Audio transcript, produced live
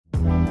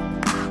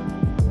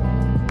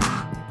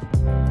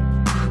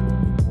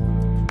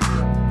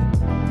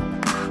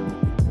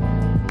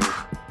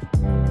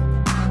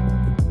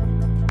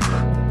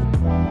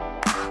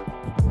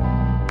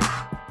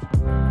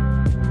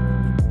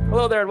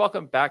there, and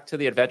welcome back to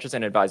the Adventures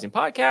in Advising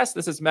podcast.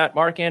 This is Matt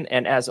Markin,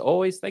 and as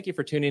always, thank you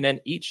for tuning in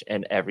each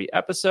and every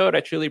episode. I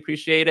truly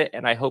appreciate it,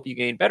 and I hope you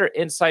gain better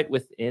insight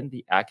within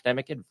the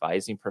academic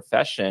advising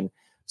profession.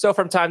 So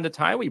from time to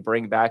time, we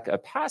bring back a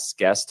past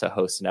guest to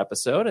host an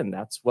episode, and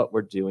that's what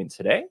we're doing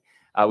today.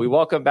 We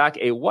welcome back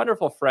a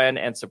wonderful friend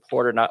and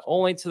supporter, not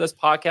only to this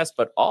podcast,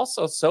 but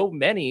also so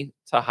many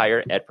to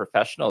higher ed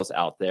professionals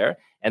out there,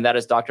 and that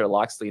is Dr.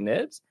 Locksley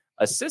Knibbs,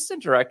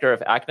 Assistant Director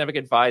of Academic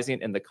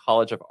Advising in the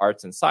College of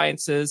Arts and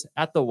Sciences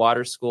at the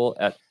Water School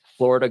at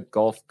Florida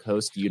Gulf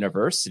Coast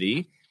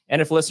University.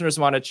 And if listeners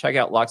want to check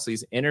out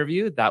Locksley's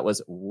interview, that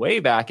was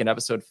way back in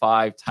episode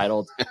 5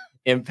 titled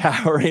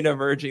Empowering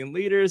Emerging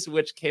Leaders,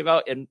 which came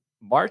out in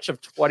March of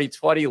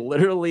 2020,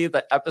 literally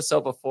the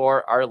episode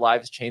before our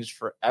lives changed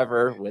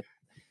forever with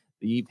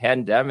the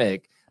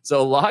pandemic.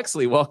 So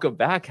Locksley, welcome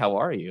back. How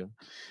are you?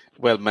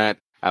 Well, Matt,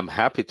 I'm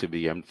happy to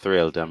be. I'm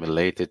thrilled. I'm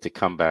elated to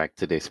come back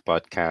to this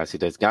podcast.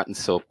 It has gotten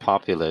so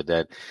popular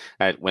that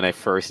when I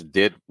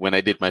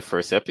did my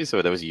first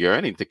episode, I was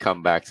yearning to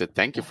come back. So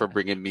thank you for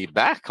bringing me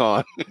back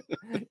on.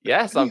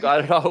 Yes, I'm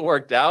glad it all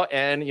worked out.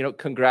 And,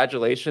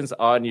 congratulations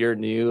on your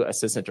new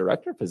assistant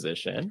director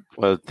position.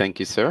 Well, thank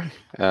you, sir.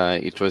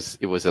 It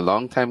was a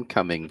long time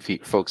coming.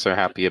 Folks are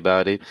happy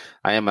about it.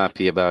 I am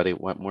happy about it.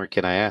 What more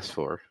can I ask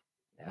for?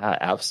 Yeah,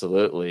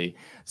 absolutely.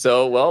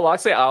 So, well,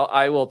 Locksley,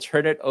 I will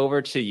turn it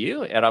over to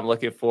you, and I'm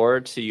looking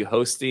forward to you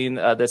hosting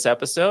this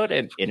episode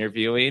and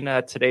interviewing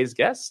today's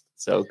guest.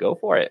 So go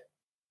for it.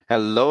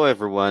 Hello,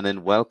 everyone,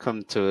 and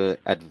welcome to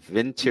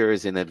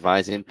Adventures in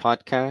Advising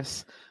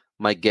podcast.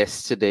 My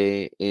guest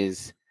today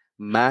is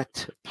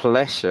Matt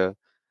Plescia,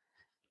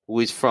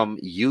 who is from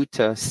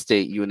Utah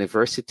State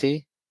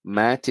University.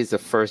 Matt is a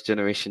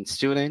first-generation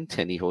student,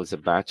 and he holds a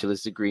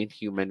bachelor's degree in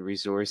human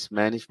resource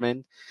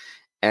management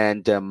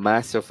and a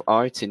Master of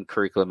Arts in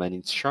Curriculum and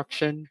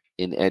Instruction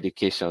in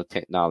Educational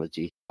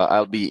Technology.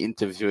 I'll be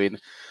interviewing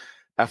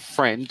a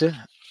friend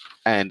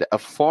and a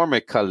former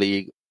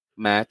colleague.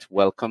 Matt,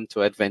 welcome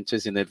to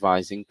Adventures in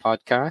Advising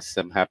podcast.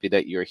 I'm happy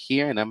that you're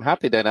here, and I'm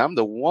happy that I'm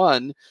the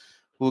one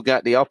who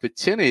got the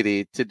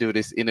opportunity to do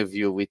this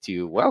interview with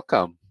you.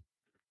 Welcome.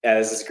 Yeah,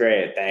 this is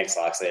great. Thanks,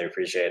 Locksley. I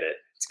appreciate it.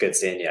 It's good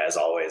seeing you, as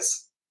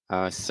always.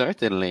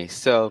 Certainly.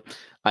 So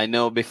I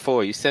know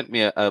before you sent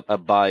me a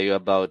bio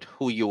about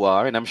who you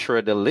are, and I'm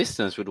sure the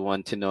listeners would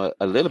want to know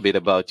a little bit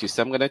about you.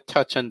 So I'm going to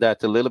touch on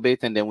that a little bit,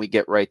 and then we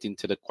get right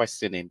into the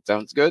questioning.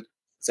 Sounds good?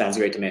 Sounds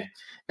great to me.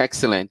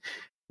 Excellent.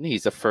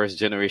 He's a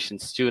first-generation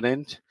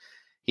student.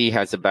 He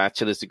has a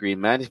bachelor's degree in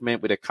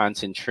management with a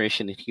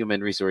concentration in human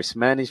resource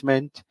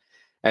management,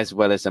 as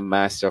well as a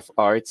Master of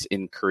Arts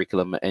in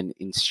Curriculum and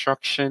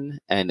Instruction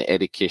and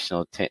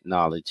Educational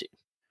Technology.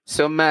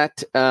 So,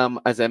 Matt,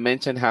 as I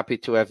mentioned, happy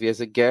to have you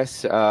as a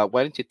guest. Why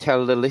don't you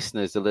tell the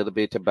listeners a little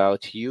bit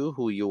about you,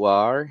 who you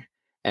are,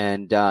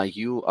 and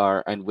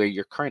where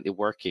you're currently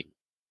working?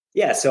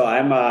 Yeah, so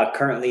I'm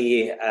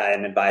currently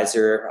an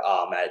advisor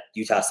at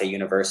Utah State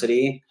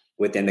University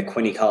within the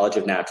Quinney College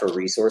of Natural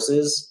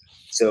Resources.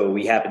 So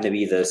we happen to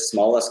be the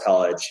smallest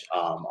college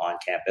on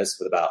campus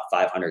with about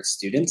 500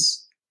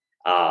 students.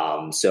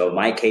 So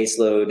my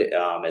caseload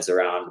is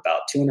around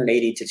about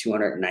 280 to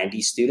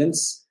 290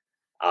 students.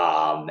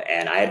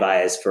 And I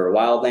advise for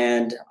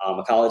wildland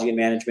ecology and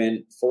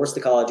management, forest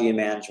ecology and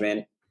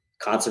management,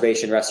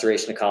 conservation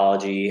restoration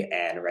ecology,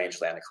 and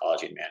rangeland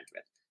ecology and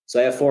management. So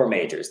I have 4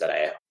 majors that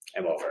I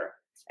am over.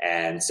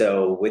 And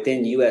so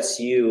within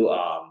USU,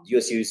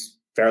 USU's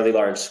fairly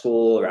large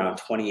school, around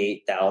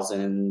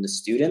 28,000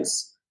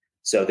 students.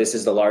 So this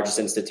is the largest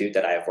institute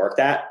that I have worked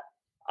at.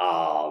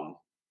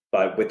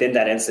 But within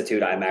that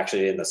institute, I'm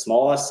actually in the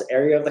smallest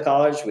area of the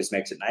college, which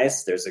makes it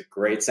nice. There's a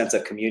great sense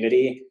of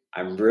community.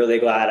 I'm really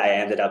glad I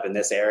ended up in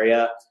this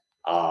area.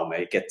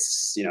 It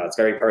gets, it's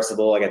very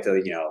personable. I get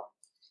to,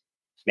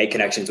 make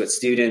connections with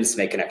students,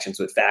 make connections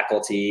with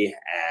faculty.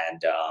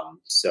 And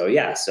so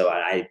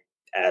I,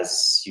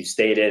 as you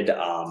stated,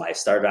 I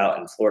started out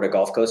in Florida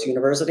Gulf Coast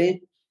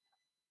University.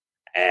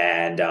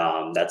 And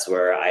that's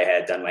where I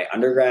had done my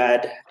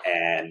undergrad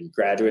and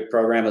graduate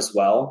program as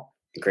well.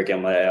 In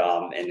curriculum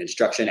and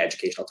instruction,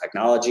 educational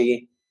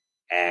technology.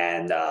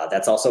 And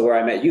that's also where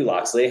I met you,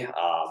 Locksley,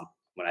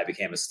 when I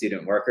became a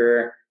student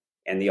worker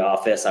in the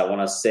office. I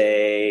want to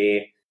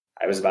say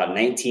I was about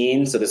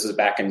 19. So this was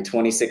back in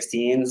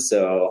 2016.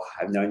 So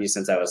I've known you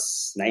since I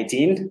was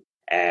 19.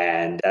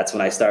 And that's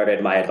when I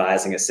started my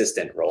advising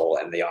assistant role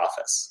in the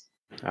office.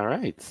 All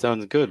right.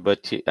 Sounds good.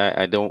 But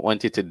I don't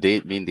want you to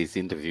date me in this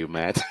interview,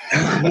 Matt.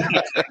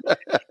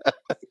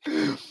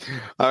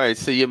 All right.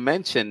 So you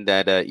mentioned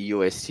that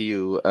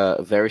USU,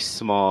 very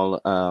small,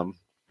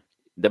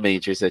 the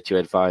majors that you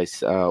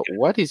advise.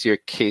 What is your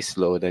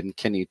caseload? And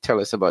can you tell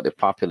us about the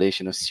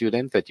population of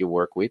students that you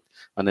work with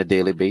on a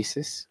daily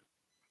basis?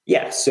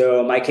 Yeah.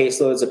 So my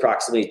caseload is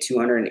approximately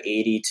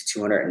 280 to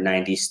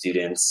 290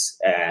 students.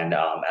 And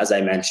as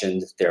I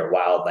mentioned, they're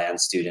wildland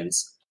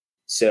students.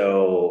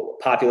 So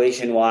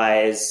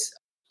population-wise,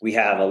 we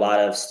have a lot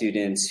of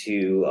students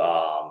who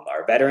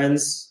are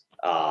veterans.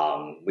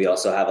 We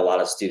also have a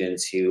lot of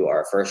students who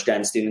are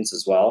first-gen students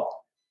as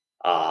well.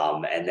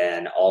 And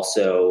then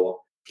also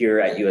here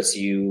at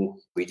USU,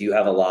 we do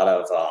have a lot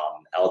of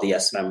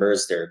LDS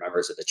members. They're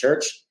members of the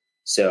church.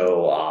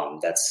 So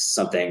that's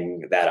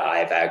something that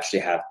I've actually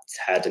have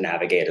had to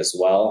navigate as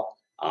well,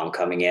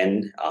 coming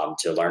in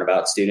to learn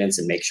about students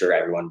and make sure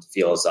everyone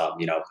feels,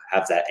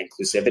 have that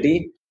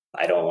inclusivity.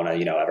 I don't want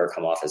to, ever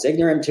come off as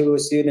ignorant to a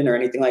student or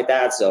anything like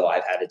that. So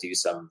I've had to do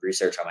some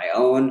research on my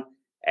own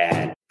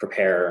and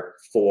prepare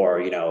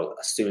for,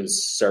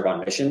 students serve on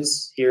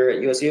missions here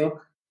at USU.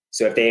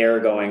 So if they are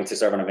going to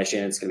serve on a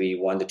mission, it's going to be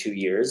 1 to 2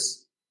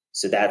 years.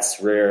 So that's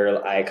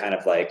where I kind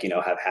of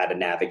have had to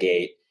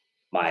navigate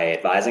my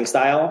advising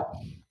style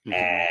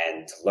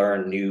and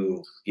learn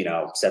new,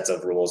 sets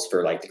of rules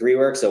for degree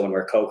work. So when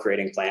we're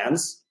co-creating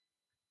plans,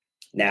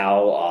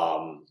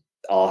 now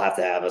I'll have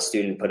to have a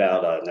student put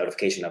out a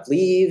notification of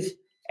leave.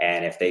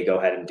 And if they go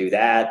ahead and do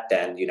that,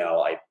 then,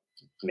 I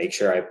make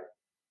sure I,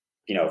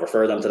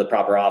 refer them to the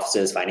proper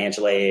offices,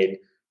 financial aid,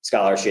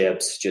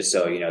 scholarships, just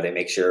so, they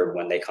make sure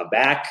when they come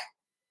back,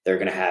 they're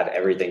going to have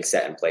everything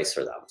set in place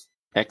for them.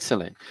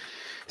 Excellent.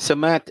 So,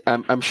 Matt,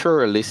 I'm sure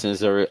our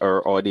listeners or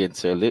our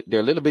audience they're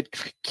a little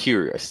bit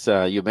curious.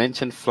 You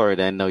mentioned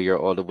Florida, and now you're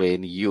all the way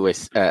in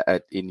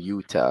the in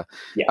Utah.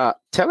 Yeah.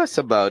 Tell us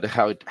about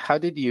how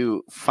did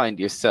you find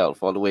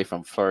yourself all the way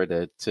from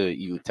Florida to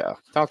Utah?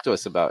 Talk to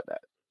us about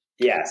that.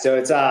 Yeah, so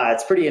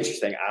it's pretty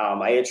interesting.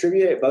 I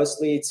attribute it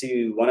mostly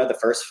to one of the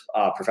first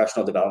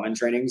professional development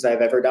trainings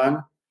I've ever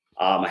done.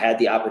 I had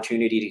the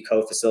opportunity to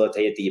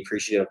co-facilitate the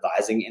Appreciative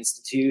Advising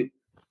Institute.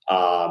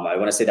 I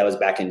want to say that was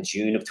back in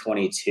June of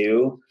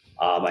 22.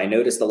 I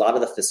noticed a lot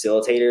of the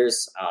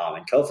facilitators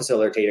and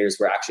co-facilitators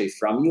were actually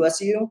from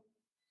USU,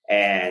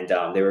 and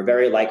they were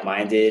very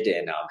like-minded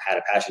and had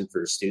a passion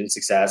for student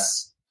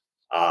success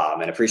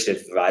and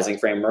appreciative advising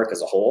framework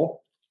as a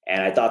whole.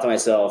 And I thought to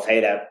myself,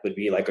 hey, that would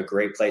be a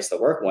great place to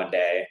work one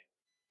day.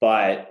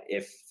 But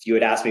if you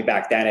had asked me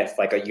back then, if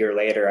a year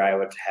later I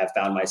would have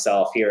found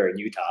myself here in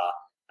Utah,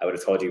 I would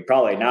have told you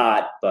probably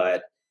not.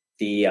 But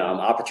the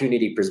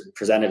opportunity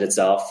presented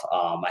itself.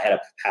 I had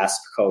a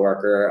past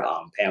coworker,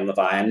 Pam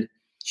Levine.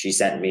 She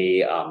sent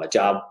me a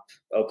job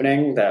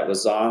opening that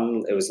was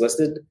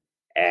listed,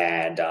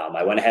 and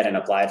I went ahead and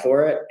applied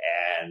for it.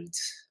 And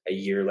a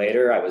year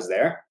later, I was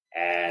there.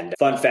 And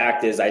fun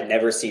fact is, I'd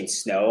never seen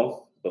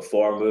snow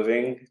before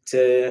moving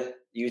to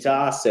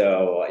Utah.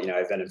 So,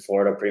 I've been in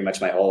Florida pretty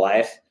much my whole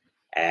life,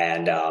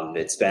 and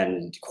it's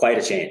been quite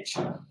a change.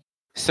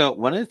 So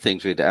one of the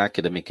things with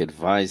academic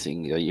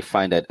advising, you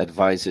find that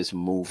advisors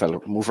move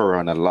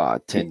around a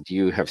lot. And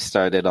you have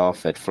started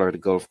off at Florida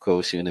Gulf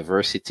Coast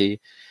University.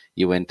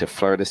 You went to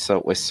Florida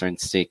Southwestern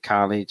State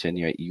College, and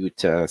you're at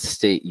Utah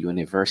State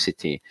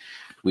University.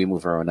 We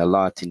move around a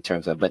lot in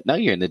terms of, but now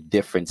you're in a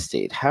different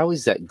state. How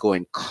is that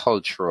going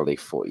culturally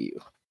for you?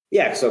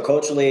 Yeah, so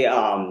culturally,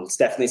 it's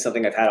definitely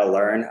something I've had to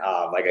learn.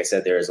 Like I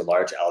said, there is a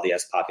large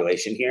LDS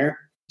population here.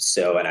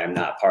 So, and I'm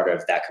not part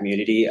of that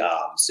community.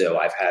 So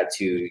I've had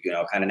to,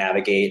 kind of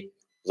navigate,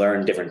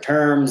 learn different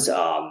terms.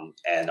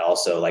 And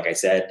also, like I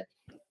said,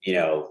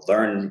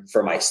 learn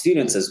for my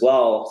students as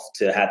well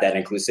to have that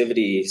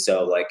inclusivity.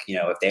 So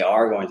if they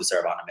are going to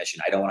serve on a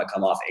mission, I don't want to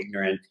come off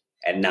ignorant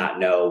and not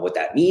know what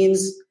that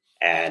means.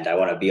 And I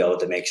want to be able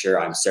to make sure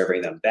I'm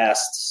serving them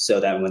best. So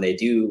then when they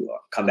do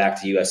come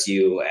back to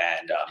USU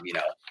and,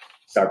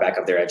 start back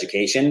up their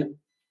education,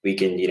 we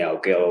can,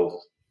 go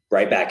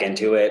right back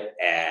into it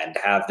and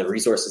have the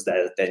resources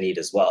that they need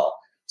as well.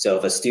 So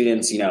if a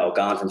student's,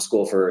 gone from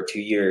school for 2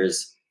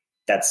 years,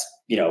 that's,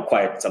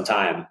 quite some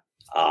time.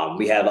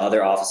 We have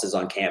other offices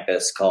on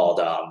campus called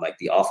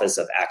the Office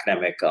of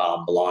Academic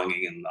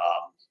Belonging and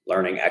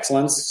Learning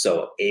Excellence.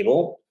 So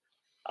ABLE.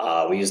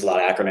 We use a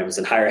lot of acronyms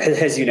in higher ed,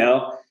 as you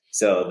know.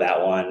 So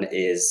that one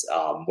is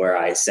where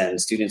I send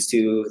students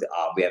to.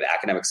 We have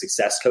academic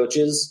success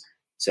coaches.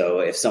 So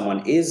if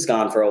someone is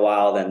gone for a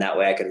while, then that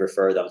way I could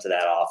refer them to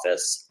that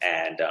office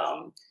and,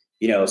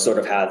 sort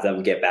of have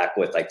them get back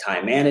with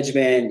time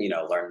management,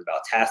 learn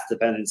about task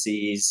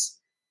dependencies,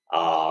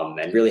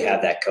 and really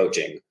have that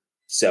coaching.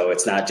 So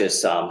it's not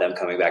just them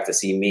coming back to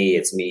see me,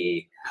 it's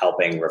me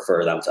helping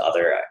refer them to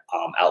other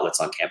outlets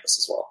on campus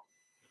as well.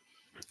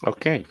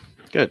 Okay,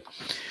 good.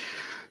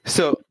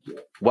 So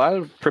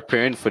while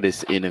preparing for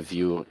this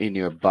interview, in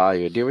your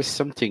bio, there was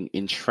something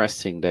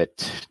interesting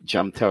that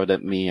jumped out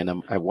at me,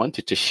 and I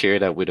wanted to share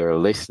that with our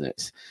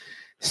listeners.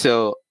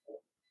 So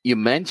you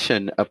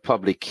mentioned a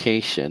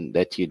publication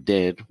that you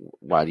did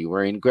while you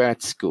were in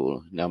grad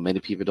school. Now, many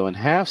people don't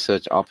have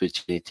such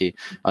opportunity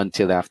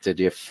until after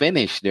they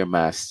finish their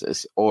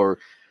master's, or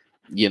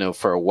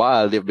for a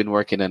while they've been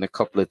working on a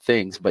couple of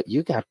things, but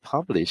you got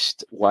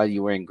published while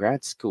you were in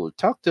grad school.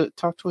 Talk to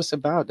us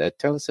about that.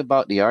 Tell us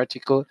about the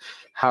article.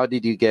 How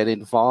did you get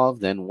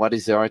involved, and what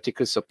is the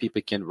article so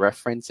people can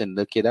reference and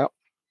look it up?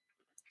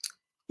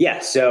 Yeah,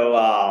 so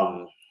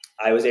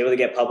I was able to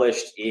get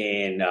published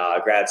in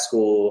grad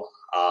school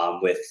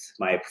with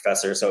my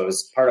professor. So it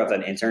was part of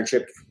an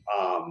internship.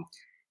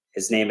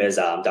 His name is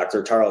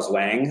Dr. Charles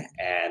Wang,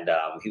 and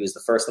he was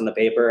the first on the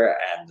paper,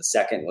 and the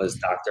second was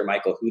Dr.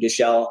 Michael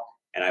Hudeshell,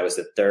 and I was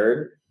the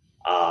third.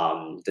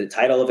 The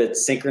title of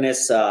it's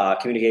Synchronous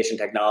Communication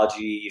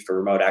Technology for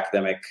Remote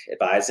Academic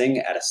Advising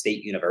at a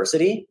State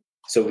University.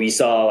 So we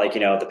saw, like,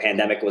 the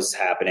pandemic was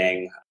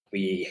happening.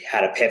 We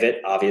had a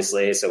pivot,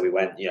 obviously. So we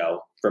went,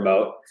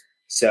 remote.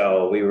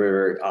 So we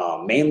were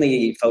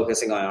mainly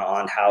focusing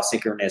on how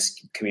synchronous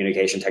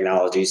communication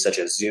technologies such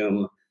as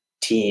Zoom,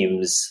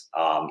 Teams,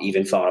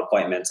 even phone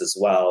appointments as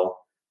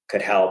well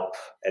could help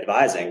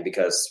advising,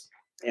 because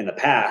in the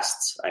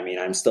past, I mean,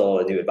 I'm still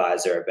a new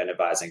advisor. I've been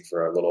advising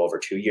for a little over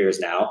 2 years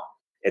now.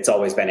 It's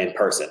always been in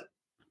person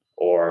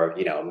or,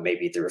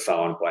 maybe through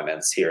phone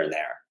appointments here and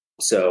there.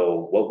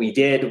 So what we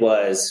did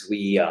was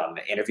we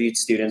interviewed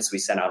students. We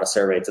sent out a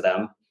survey to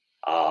them,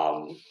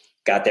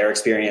 got their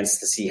experience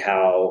to see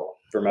how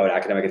remote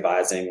academic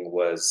advising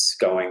was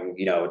going,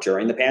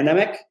 during the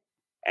pandemic.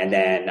 And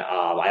then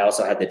I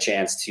also had the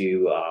chance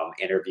to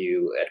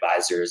interview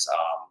advisors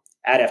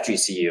at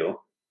FGCU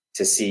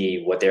to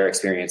see what their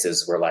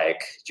experiences were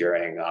like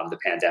during the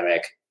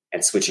pandemic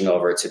and switching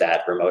over to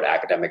that remote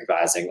academic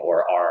advising,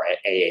 or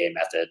RAA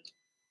method,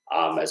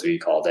 as we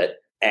called it.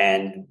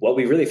 And what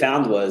we really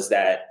found was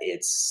that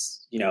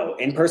it's,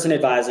 in-person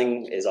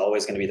advising is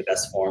always going to be the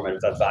best form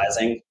of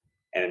advising,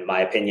 and in my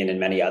opinion, and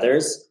many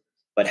others.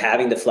 But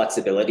having the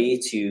flexibility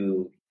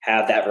to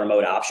have that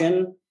remote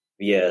option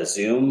via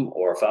Zoom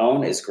or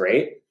phone is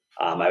great.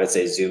 I would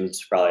say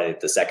Zoom's probably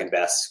the second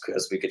best,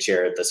 because we could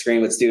share the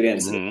screen with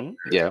students.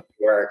 Yeah.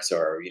 Works,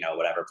 or,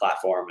 whatever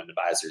platform an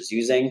advisor is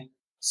using.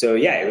 So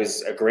yeah, it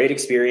was a great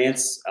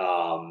experience.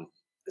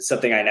 It's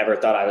something I never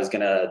thought I was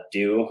going to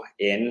do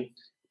in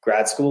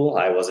grad school.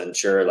 I wasn't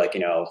sure,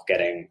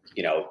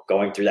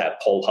 going through that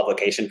whole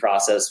publication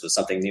process was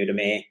something new to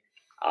me.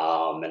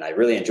 And I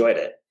really enjoyed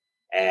it.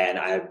 And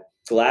I'm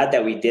glad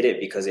that we did it,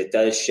 because it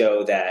does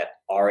show that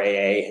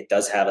RAA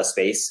does have a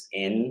space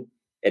in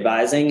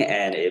advising,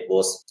 and it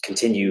will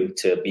continue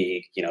to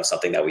be,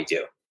 something that we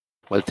do.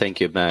 Well,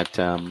 thank you, Matt.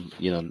 A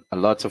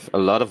lot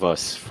of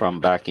us from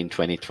back in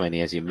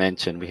 2020, as you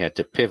mentioned, we had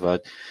to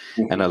pivot,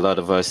 and a lot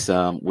of us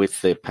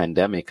with the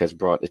pandemic has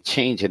brought a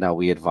change in how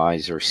we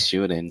advise our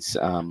students.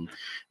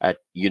 At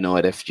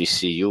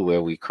FGCU,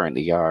 where we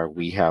currently are,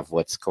 we have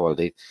what's called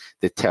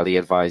the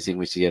tele-advising,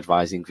 which is the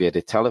advising via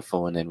the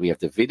telephone, and we have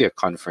the video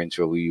conference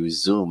where we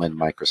use Zoom and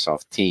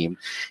Microsoft Teams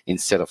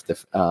instead of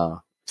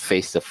the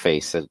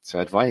face-to-face. So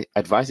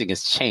advising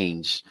has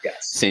changed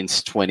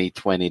since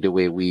 2020, the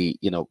way we,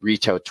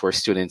 reach out to our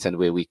students and the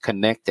way we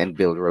connect and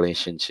build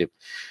relationship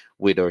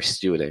with our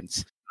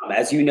students.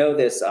 As you know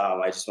this,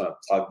 I just want to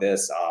plug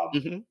this.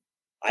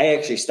 I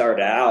actually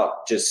started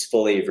out just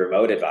fully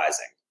remote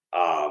advising.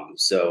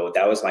 So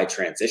that was my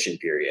transition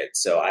period.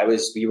 So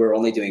we were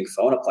only doing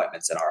phone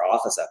appointments in our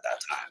office at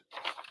that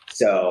time.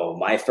 So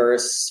my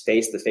first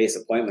face-to-face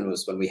appointment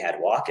was when we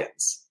had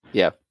walk-ins.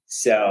 Yeah.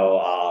 So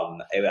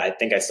I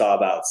think I saw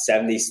about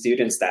 70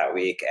 students that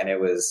week, and it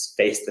was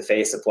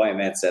face-to-face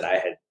appointments, and I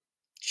had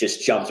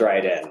just jumped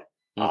right in,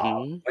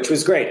 which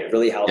was great. It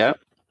really helped. Yep.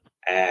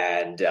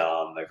 And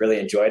I really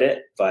enjoyed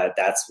it. But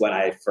that's when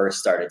I first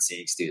started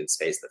seeing students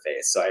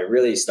face-to-face. So I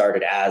really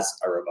started as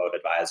a remote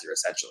advisor,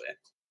 essentially.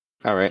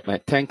 All right,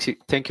 Matt. Thank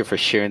you for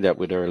sharing that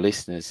with our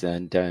listeners.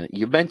 And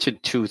you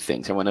mentioned two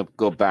things. I want to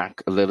go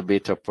back a little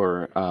bit up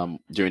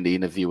during the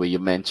interview where you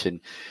mentioned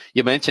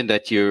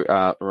that you're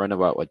around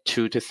about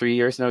 2 to 3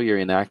 years now. You're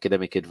in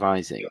academic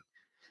advising.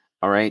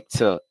 All right.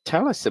 So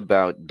tell us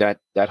about that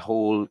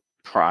whole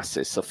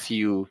process of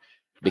you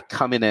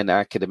becoming an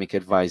academic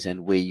advisor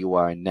and where you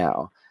are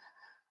now.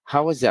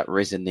 How has that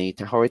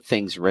resonated? How are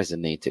things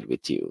resonated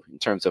with you in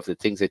terms of the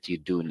things that you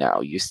do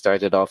now? You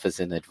started off as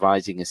an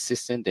advising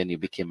assistant, then you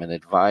became an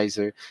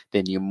advisor,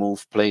 then you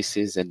moved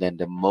places, and then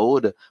the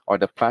mode or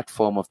the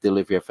platform of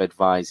delivery of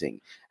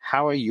advising.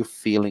 How are you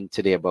feeling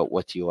today about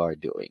what you are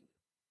doing?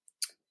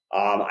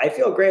 I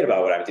feel great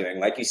about what I'm doing.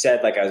 Like you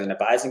said, I was an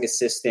advising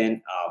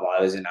assistant while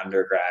I was in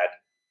undergrad.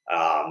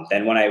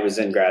 Then when I was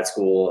in grad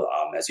school,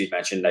 as you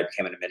mentioned, I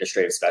became an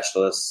administrative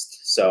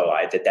specialist. So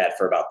I did that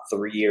for about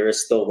 3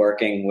 years, still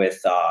working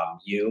with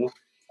you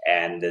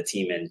and the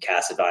team in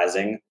CAS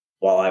advising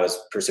while I was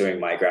pursuing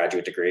my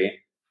graduate degree.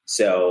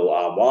 So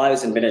while I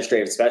was an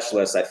administrative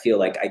specialist, I feel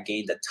like I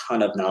gained a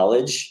ton of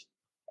knowledge,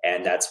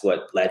 and that's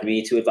what led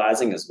me to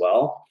advising as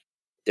well.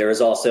 There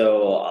is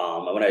also,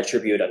 I want to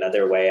attribute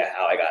another way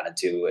how I got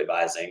into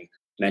advising.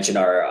 Mention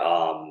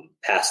our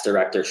past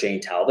director, Shane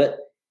Talbot.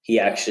 He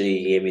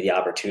actually gave me the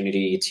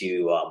opportunity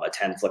to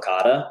attend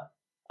Flaccata.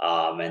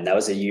 And that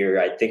was a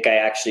year, I think I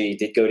actually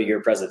did go to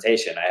your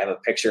presentation. I have a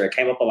picture. It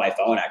came up on my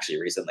phone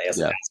actually recently as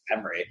a past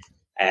memory.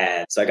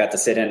 And so I got to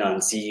sit in on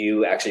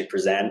CU actually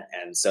present.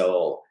 And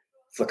so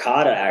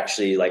Flaccata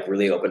actually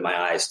really opened my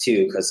eyes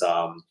too, because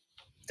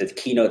the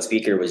keynote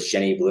speaker was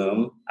Jenny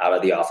Bloom out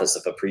of the Office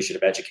of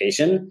Appreciative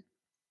Education.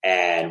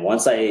 And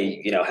once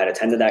I, had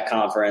attended that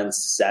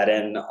conference, sat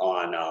in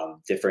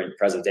on different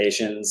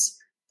presentations,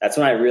 that's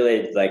when I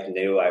really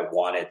knew I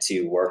wanted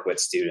to work with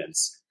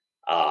students,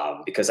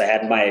 because I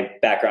had my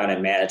background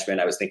in management.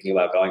 I was thinking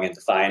about going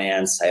into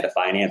finance. I had a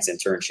finance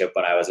internship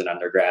when I was an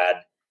undergrad.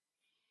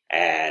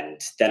 And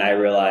then I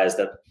realized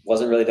that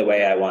wasn't really the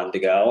way I wanted to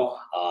go.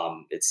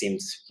 It seemed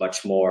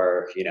much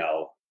more,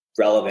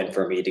 relevant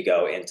for me to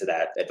go into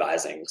that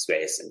advising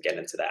space and get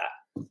into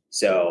that.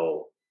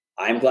 So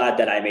I'm glad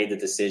that I made the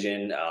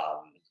decision.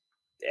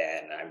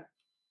 And I'm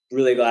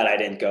really glad I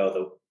didn't go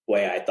the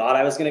way I thought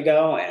I was going to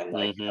go. And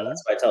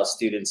that's what I tell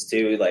students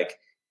too. Like,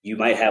 you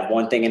might have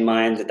one thing in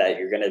mind that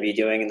you're going to be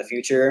doing in the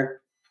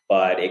future,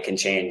 but it can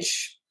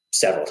change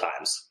several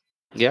times.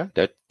 Yeah,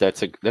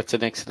 that's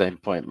an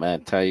excellent point,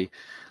 Matt.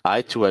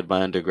 I too had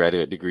my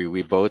undergraduate degree.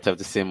 We both have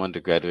the same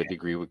undergraduate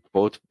degree. We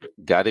both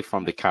got it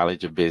from the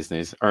College of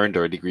Business, earned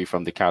our degree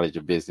from the College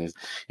of Business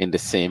in the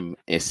same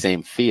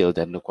field.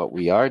 And look what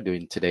we are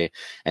doing today.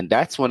 And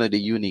that's one of the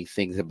unique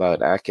things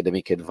about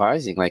academic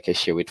advising. Like I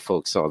share with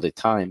folks all the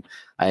time,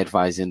 I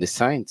advise in the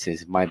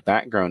sciences. My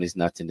background is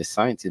not in the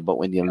sciences, but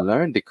when you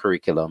learn the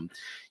curriculum,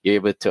 you're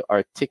able to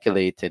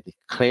articulate it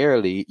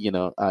clearly,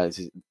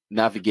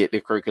 navigate the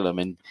curriculum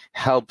and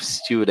help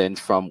students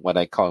from what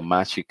I call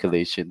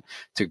matriculation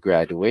to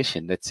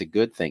graduation. That's a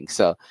good thing.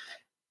 So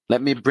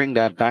let me bring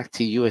that back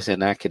to you as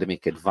an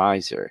academic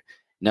advisor.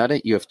 Now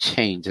that you have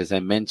changed, as I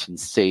mentioned,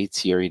 states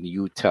here in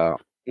Utah,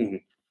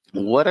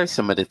 what are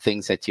some of the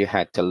things that you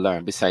had to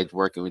learn besides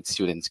working with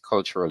students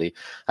culturally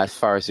as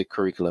far as the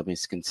curriculum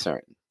is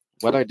concerned?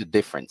 What are the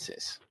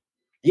differences?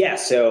 Yeah,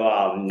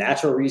 so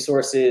natural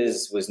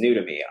resources was new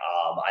to me.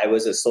 I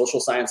was a social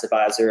science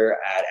advisor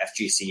at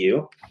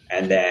FGCU,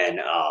 and then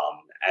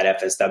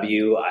at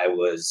FSW, I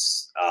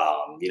was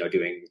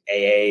doing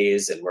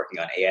AAs and working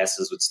on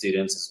ASs with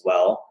students as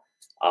well.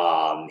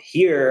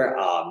 Here,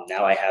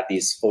 now I have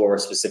these 4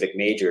 specific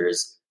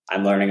majors.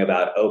 I'm learning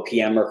about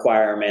OPM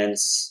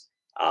requirements.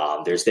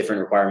 There's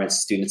different requirements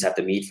students have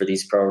to meet for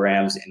these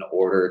programs in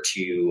order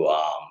to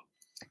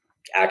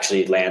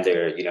actually land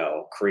their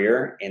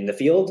career in the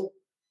field.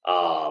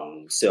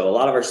 So a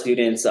lot of our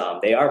students,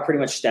 they are pretty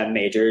much STEM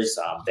majors.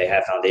 They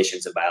have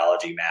foundations in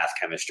biology, math,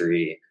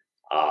 chemistry,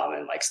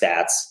 and like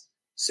stats.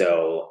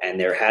 So, and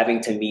they're having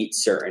to meet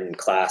certain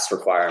class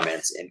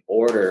requirements in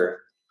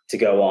order to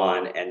go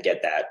on and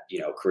get that,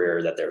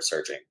 career that they're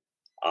searching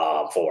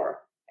for.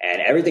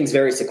 And everything's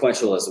very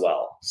sequential as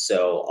well.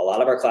 So a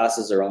lot of our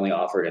classes are only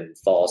offered in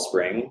fall,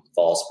 spring.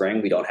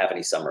 We don't have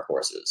any summer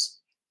courses.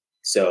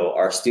 So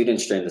our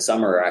students during the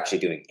summer are actually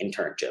doing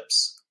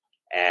internships.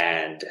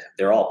 And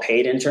they're all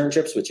paid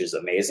internships, which is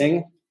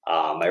amazing.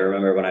 I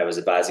remember when I was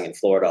advising in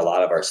Florida, a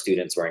lot of our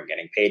students weren't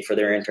getting paid for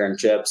their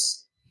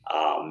internships.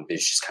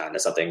 It's just kind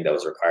of something that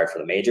was required for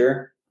the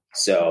major.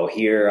 So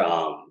here,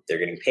 they're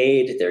getting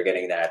paid, they're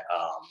getting that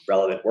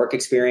relevant work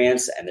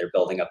experience, and they're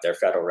building up their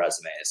federal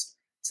resumes.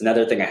 It's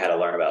another thing I had to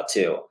learn about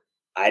too.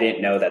 I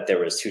didn't know that there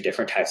was 2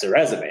 different types of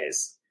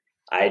resumes.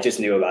 I just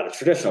knew about a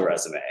traditional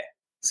resume.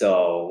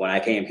 So when I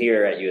came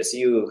here at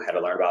USU, I had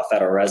to learn about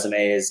federal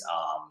resumes.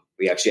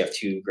 We actually have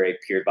 2 great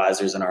peer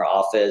advisors in our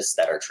office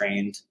that are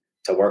trained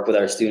to work with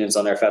our students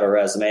on their federal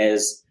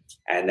resumes.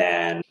 And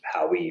then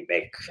how we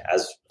make,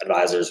 as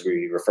advisors,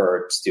 we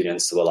refer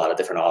students to a lot of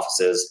different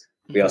offices.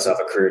 We also have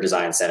a career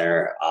design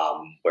center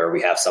where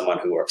we have someone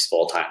who works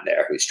full-time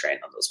there who's trained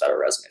on those federal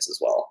resumes as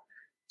well.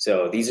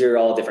 So these are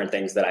all different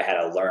things that I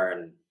had to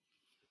learn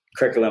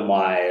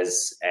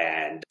curriculum-wise,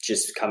 and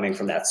just coming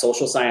from that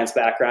social science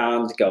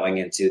background, going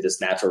into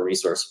this natural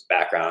resource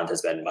background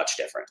has been much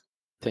different.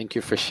 Thank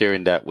you for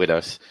sharing that with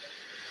us.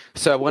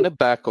 So I want to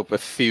back up a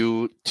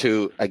few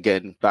to,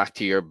 again, back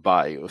to your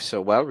bio.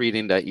 So while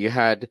reading that,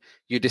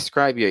 you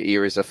describe your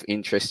areas of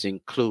interest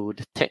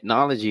include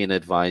technology and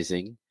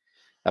advising,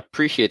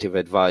 appreciative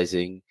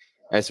advising,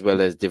 as well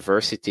as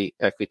diversity,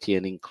 equity,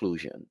 and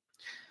inclusion.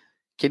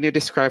 Can you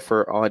describe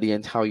for our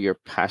audience how your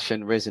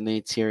passion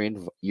resonates here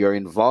in your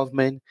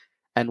involvement,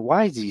 and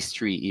why these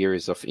 3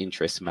 areas of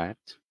interest, Matt?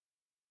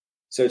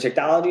 So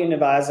technology and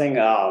advising,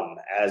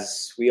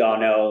 as we all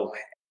know,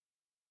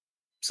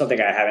 something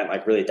I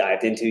haven't really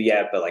dived into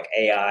yet, but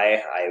AI,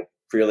 I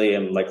really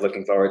am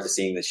looking forward to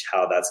seeing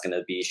how that's going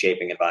to be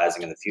shaping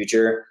advising in the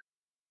future.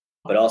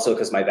 But also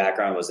because my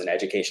background was in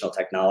educational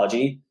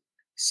technology.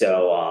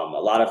 So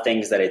a lot of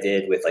things that I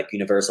did with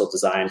universal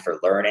design for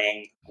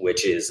learning,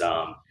 which is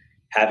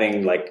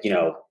having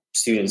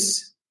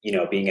students,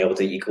 being able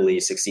to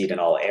equally succeed in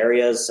all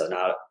areas. So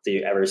not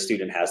every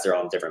student has their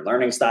own different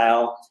learning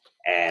style.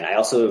 And I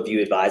also view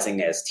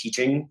advising as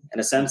teaching in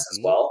a sense as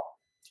well.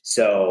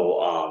 So,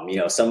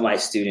 some of my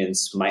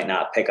students might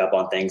not pick up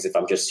on things if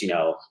I'm just,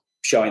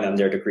 showing them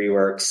their degree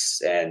works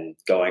and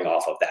going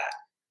off of that.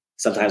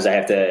 Sometimes I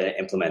have to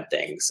implement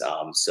things.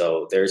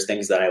 So there's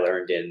things that I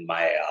learned in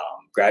my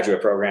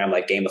graduate program,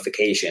 like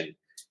gamification.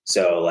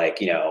 So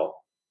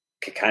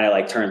kind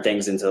of turn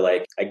things into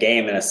a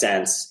game in a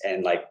sense,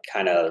 and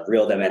kind of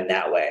reel them in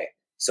that way.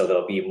 So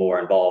they'll be more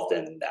involved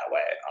in that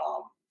way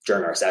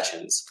during our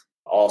sessions.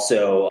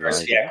 Also,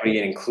 diversity, equity,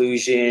 and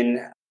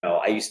inclusion.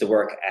 I used to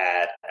work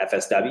at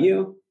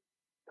FSW.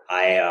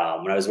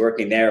 When I was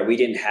working there, we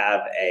didn't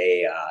have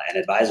an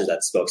advisor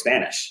that spoke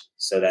Spanish.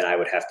 So then I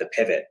would have to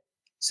pivot.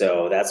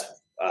 So that's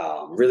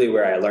really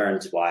where I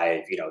learned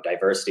why,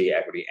 diversity,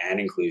 equity, and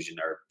inclusion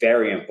are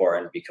very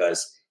important,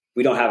 because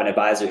we don't have an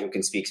advisor who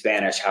can speak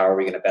Spanish. How are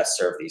we going to best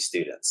serve these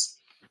students?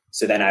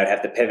 So then I would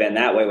have to pivot in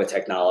that way with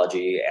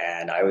technology.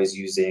 And I was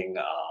using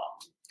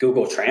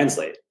Google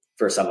Translate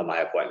for some of my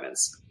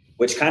appointments,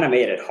 which kind of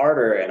made it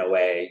harder in a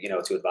way,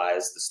 to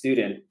advise the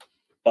student.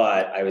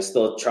 But I was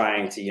still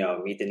trying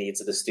to, meet the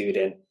needs of the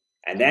student.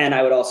 And then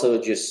I would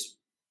also just,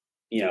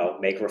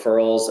 make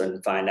referrals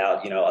and find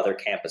out, other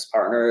campus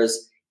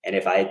partners. And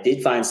if I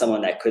did find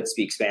someone that could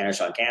speak Spanish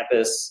on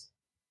campus,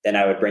 then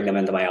I would bring them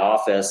into my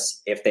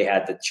office if they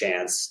had the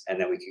chance,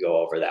 and then we could go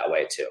over that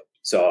way too.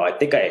 So I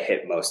think I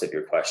hit most of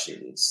your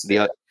questions.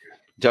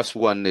 Just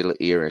one little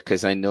area,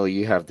 because I know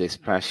you have this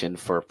passion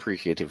for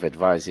appreciative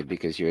advising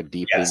because you're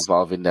deeply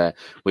involved in that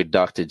with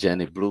Dr.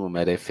 Jenny Bloom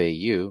at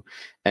FAU,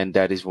 and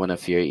that is one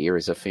of your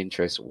areas of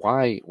interest.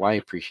 Why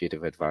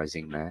appreciative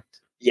advising, Matt?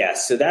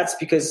 Yes, so that's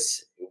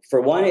because,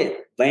 for one,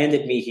 it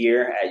landed me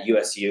here at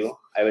USU,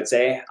 I would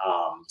say.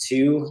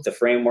 Two, the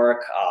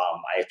framework,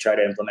 I try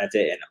to implement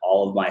it in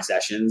all of my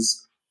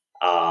sessions.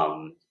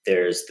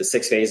 There's the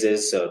 6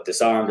 phases. So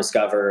disarm,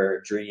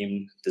 discover,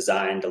 dream,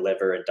 design,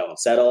 deliver, and don't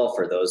settle.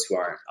 For those who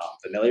aren't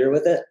familiar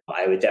with it,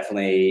 I would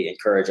definitely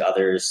encourage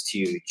others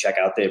to check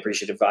out the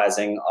Appreciative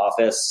Advising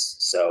Office.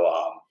 So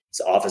it's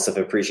the Office of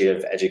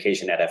Appreciative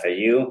Education at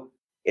FAU.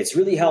 It's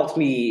really helped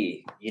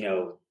me,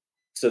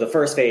 so the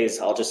first phase,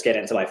 I'll just get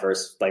into my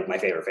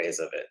favorite phase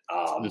of it.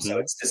 So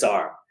it's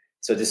disarm.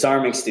 So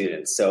disarming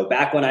students. So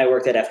back when I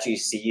worked at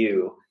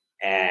FGCU,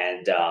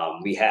 and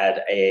we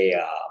had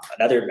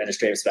another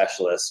administrative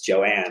specialist,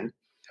 Joanne,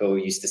 who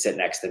used to sit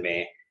next to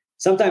me.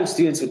 Sometimes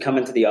students would come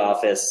into the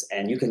office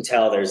and you can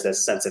tell there's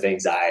this sense of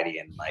anxiety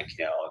and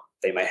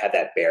they might have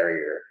that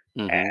barrier.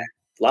 And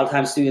a lot of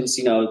times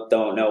students,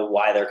 don't know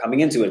why they're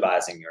coming into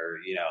advising, or,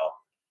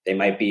 they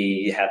might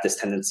have this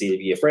tendency to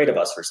be afraid of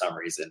us for some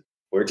reason.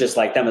 We're just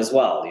like them as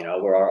well.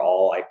 We're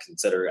all, I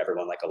consider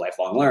everyone like a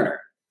lifelong learner.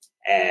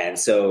 And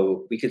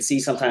so we could see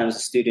sometimes a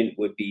student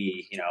would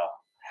be,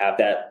 have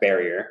that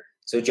barrier.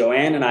 So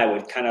Joanne and I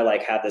would kind of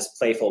have this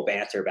playful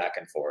banter back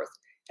and forth.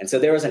 And so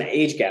there was an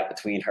age gap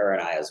between her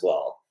and I as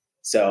well.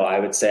 So I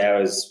would say I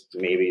was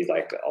maybe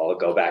I'll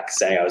go back,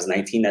 say I was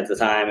 19 at the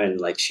time, and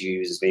she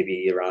was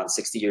maybe around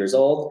 60 years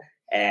old.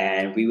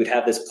 And we would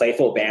have this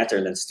playful banter,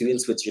 and then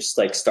students would just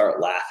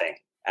start laughing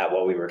at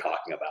what we were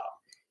talking about.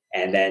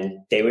 And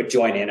then they would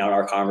join in on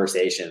our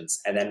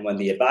conversations. And then when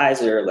the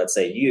advisor, let's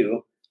say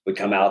you, would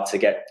come out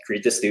to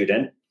greet the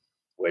student,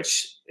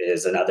 which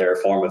is another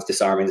form of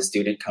disarming the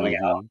student, coming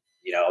out,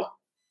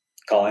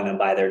 calling them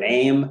by their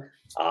name,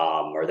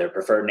 or their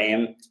preferred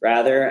name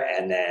rather.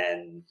 And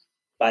then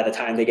by the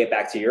time they get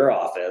back to your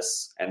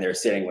office and they're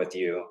sitting with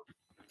you,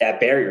 that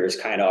barrier is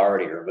kind of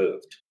already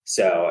removed.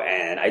 So,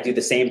 and I do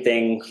the same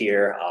thing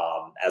here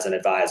as an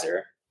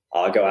advisor.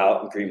 I'll go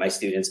out and greet my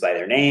students by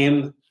their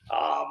name,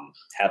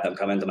 have them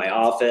come into my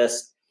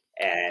office,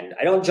 and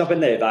I don't jump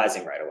into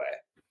advising right away.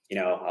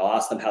 I'll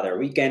ask them how their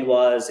weekend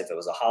was. If it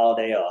was a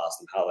holiday, I'll ask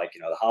them how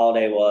the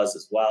holiday was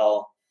as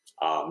well.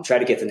 Try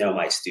to get to know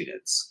my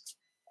students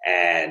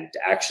and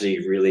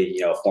actually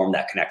really, form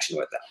that connection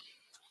with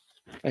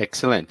them.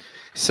 Excellent.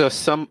 So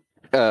some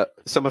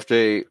of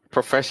the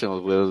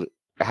professionals will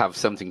have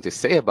something to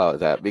say about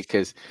that,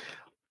 because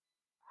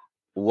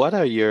what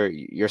are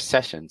your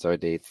sessions? Are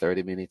they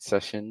 30-minute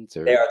sessions?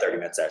 Or? They are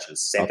 30-minute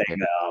sessions. Same thing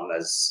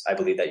as I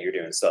believe that you're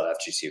doing still at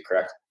FGCU,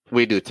 correct?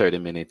 We do 30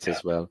 minutes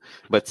as well.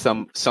 But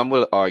some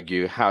will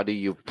argue, how do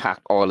you pack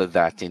all of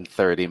that in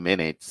 30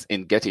 minutes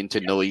in getting to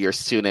know your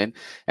student,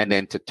 and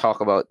then to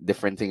talk about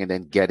different things, and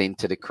then get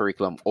into the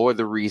curriculum or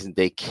the reason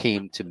they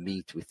came to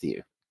meet with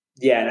you?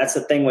 Yeah, and that's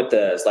the thing with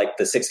the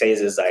 6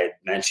 phases I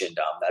mentioned.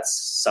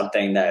 That's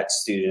something that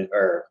student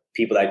or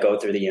people that go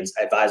through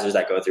advisors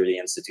that go through the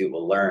institute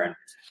will learn.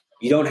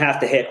 You don't have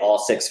to hit all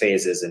 6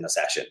 phases in a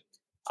session,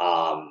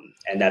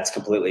 and that's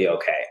completely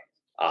okay.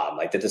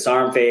 The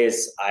disarm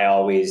phase, I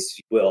always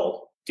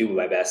will do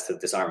my best to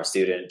disarm a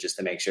student just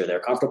to make sure they're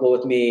comfortable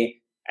with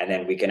me, and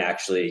then we can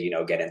actually,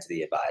 get into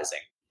the advising.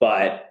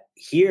 But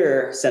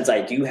here, since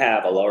I do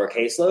have a lower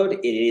caseload,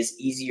 it is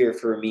easier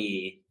for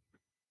me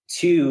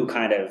to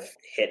kind of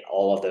hit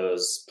all of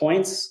those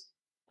points.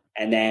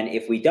 And then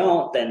if we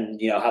don't, then,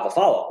 have a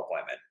follow-up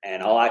appointment.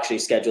 And I'll actually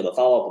schedule the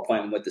follow-up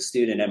appointment with the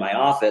student in my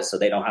office so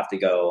they don't have to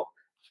go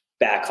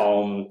back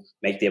home,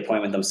 make the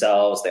appointment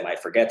themselves. They might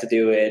forget to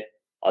do it.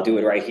 I'll do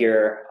it right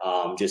here,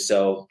 just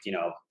so,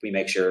 we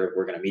make sure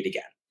we're going to meet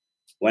again.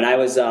 When I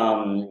was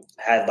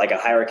had a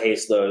higher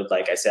caseload,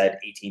 like I said,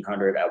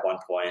 1,800 at one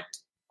point,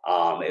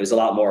 it was a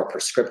lot more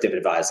prescriptive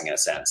advising in a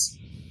sense.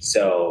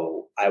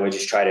 So I would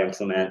just try to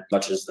implement as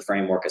much as the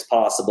framework as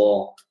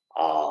possible.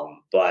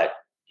 But,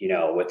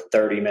 with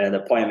 30-minute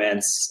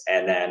appointments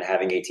and then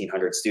having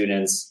 1,800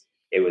 students,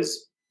 it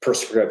was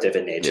prescriptive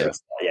in nature.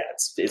 Yeah,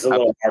 so, it's a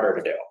little harder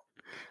to do.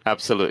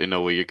 Absolutely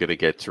no way you're going to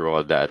get through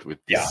all that with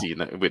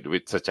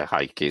with such a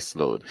high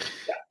caseload.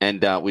 Yeah.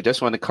 And we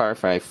just want to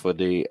clarify for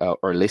the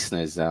our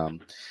listeners,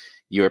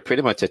 you're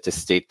pretty much at the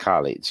state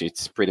college.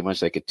 It's pretty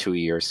much like a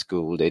 2-year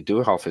school. They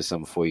do offer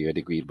some 4-year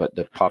degree, but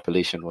the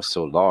population was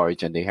so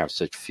large and they have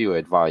such few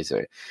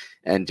advisors.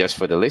 And just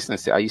for the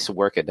listeners, I used to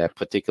work at that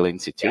particular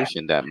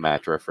institution that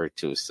Matt referred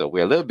to. So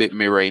we're a little bit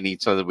mirroring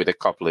each other with a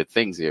couple of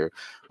things here,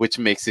 which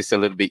makes this a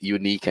little bit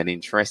unique and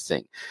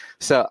interesting.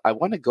 So I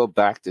want to go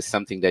back to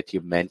something that you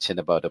mentioned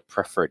about a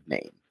preferred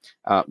name.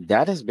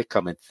 That has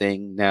become a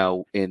thing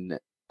now in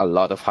a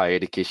lot of higher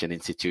education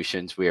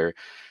institutions where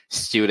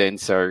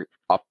students are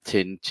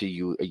opting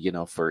to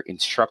for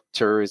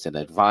instructors and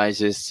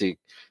advisors to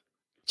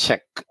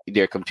check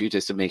their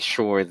computers to make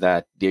sure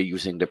that they're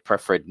using the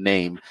preferred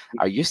name.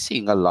 Are you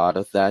seeing a lot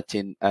of that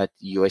at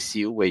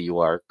USU where you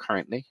are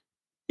currently?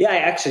 Yeah, I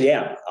actually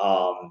am.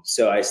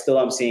 So I still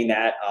am seeing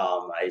that.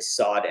 I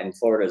saw it in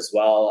Florida as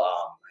well.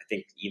 I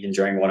think even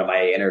during one of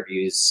my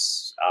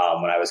interviews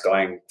when I was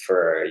going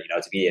for,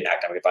 to be an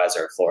academic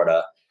advisor in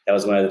Florida, that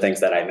was one of the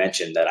things that I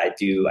mentioned that I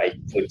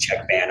would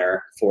check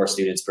banner for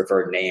students'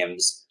 preferred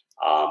names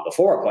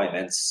before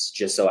appointments,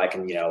 just so I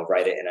can,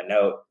 write it in a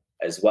note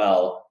as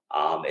well.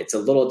 It's a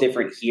little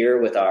different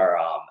here with our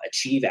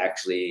Achieve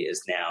actually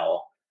is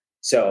now.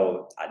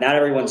 So not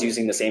everyone's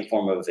using the same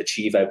form of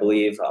Achieve, I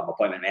believe,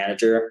 appointment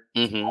manager.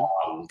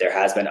 Mm-hmm. There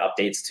has been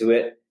updates to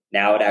it.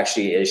 Now it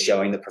actually is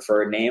showing the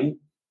preferred name.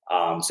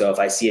 So if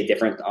I see a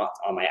different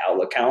on my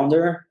Outlook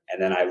calendar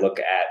and then I look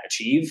at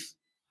Achieve,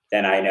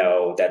 then I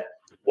know that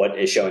what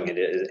is showing it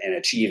in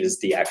Achieve is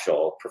the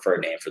actual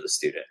preferred name for the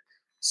student.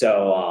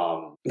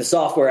 So the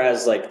software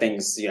has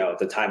things,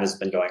 the time has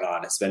been going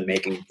on. It's been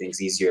making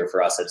things easier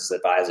for us as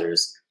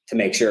advisors to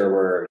make sure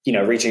we're,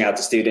 reaching out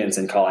to students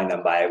and calling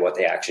them by what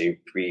they actually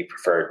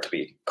prefer to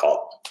be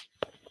called,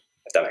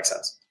 if that makes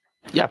sense.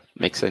 Yeah,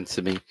 makes sense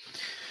to me.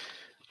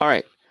 All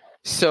right.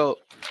 So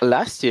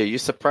last year, you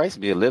surprised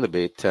me a little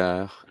bit.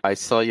 I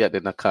saw you at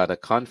the NACADA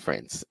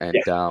conference, and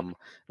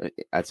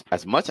as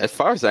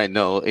far as I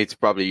know, it's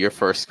probably your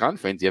first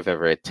conference you've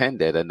ever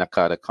attended, a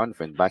NACADA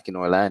conference back in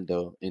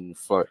Orlando,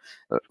 for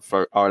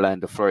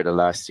Orlando, Florida,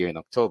 last year in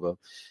October.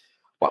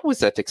 What was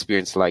that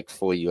experience like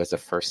for you as a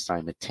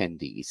first-time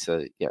attendee?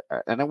 So,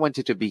 and I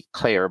wanted to be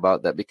clear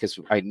about that because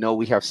I know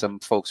we have some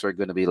folks who are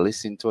going to be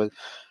listening to it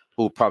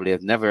who probably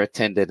have never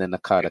attended a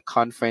NACADA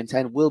conference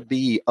and will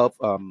be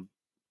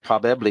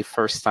probably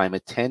first-time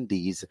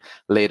attendees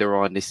later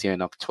on this year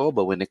in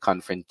October when the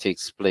conference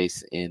takes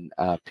place in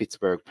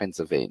Pittsburgh,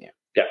 Pennsylvania.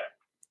 Yeah.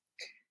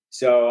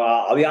 So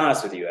I'll be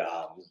honest with you.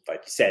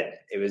 Like you said,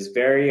 it was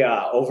very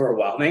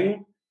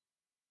overwhelming,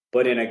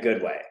 but in a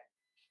good way.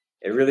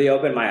 It really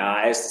opened my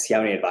eyes to see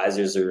how many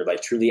advisors are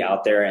truly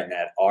out there and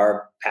that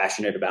are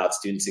passionate about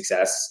student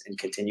success and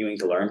continuing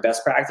to learn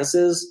best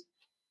practices,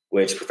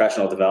 which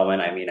professional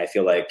development, I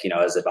feel like,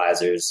 as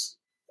advisors,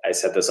 I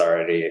said this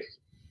already,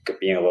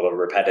 being a little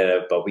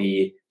repetitive, but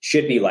we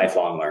should be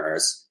lifelong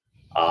learners.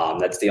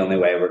 That's the only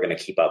way we're going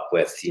to keep up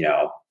with,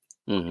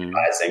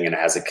 advising and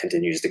as it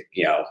continues to,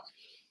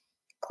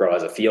 grow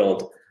as a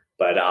field.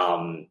 But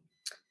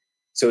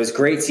so it was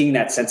great seeing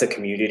that sense of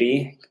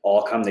community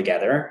all come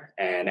together.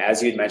 And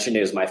as you had mentioned,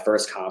 it was my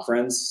first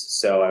conference.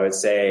 So I would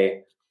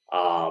say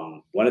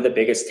one of the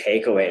biggest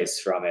takeaways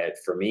from it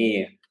for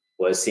me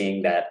was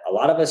seeing that a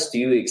lot of us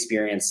do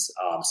experience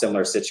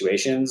similar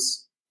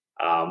situations,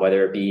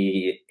 whether it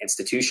be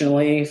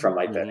institutionally from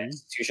the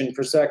institution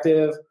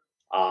perspective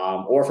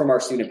or from our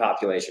student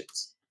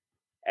populations.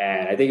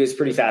 And I think it was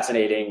pretty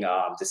fascinating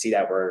to see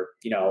that we're,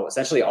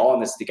 essentially all in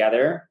this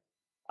together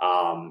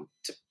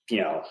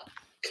to,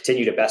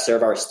 continue to best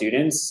serve our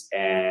students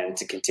and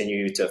to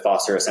continue to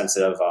foster a sense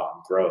of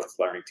growth,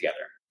 learning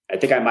together. I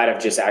think I might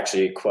have just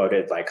actually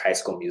quoted High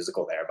School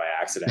Musical there by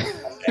accident.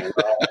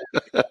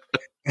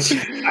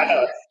 I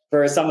know,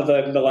 for some of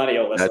the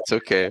millennial listeners, that's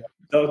okay.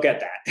 They'll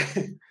get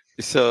that.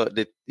 So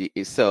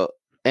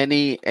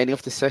any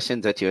of the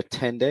sessions that you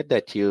attended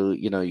that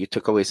you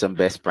took away some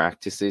best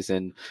practices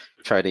and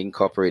try to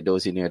incorporate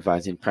those in your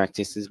advising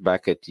practices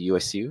back at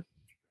USU?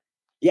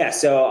 Yeah.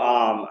 So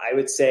I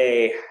would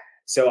say,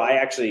 so I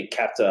actually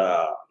kept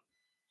a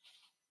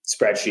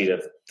spreadsheet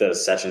of the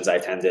sessions I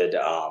attended.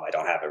 I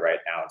don't have it right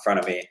now in front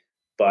of me,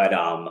 but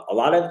a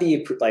lot of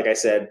the, like I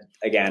said,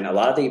 again, a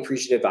lot of the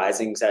appreciative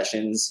advising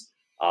sessions,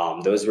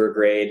 those were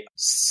great.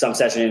 Some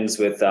sessions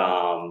with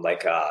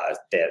that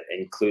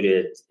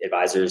included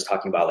advisors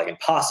talking about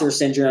imposter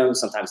syndrome.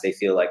 Sometimes they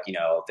feel like,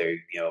 they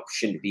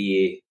shouldn't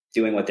be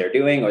doing what they're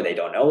doing or they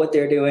don't know what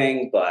they're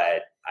doing.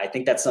 But I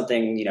think that's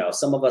something,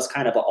 some of us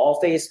kind of all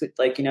face with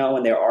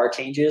when there are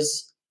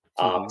changes.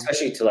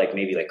 Especially to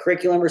maybe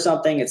curriculum or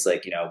something. It's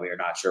we're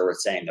not sure we're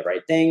saying the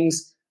right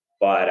things,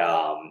 but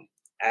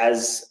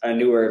as a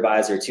newer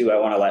advisor too, I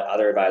want to let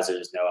other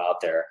advisors know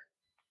out there,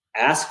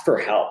 ask for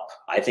help.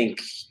 I think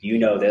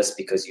this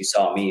because you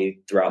saw me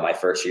throughout my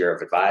first year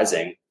of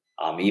advising.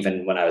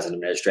 Even when I was an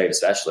administrative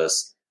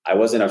specialist, I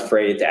wasn't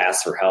afraid to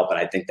ask for help. And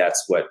I think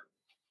that's what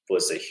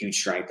was a huge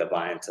strength of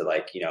mine to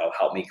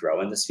help me grow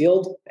in this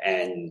field.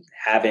 And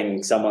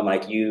having someone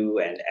like you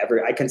and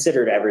I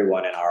considered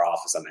everyone in our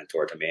office a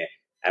mentor to me.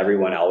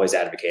 Everyone always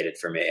advocated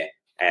for me.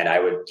 And I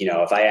would,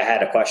 if I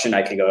had a question,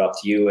 I could go up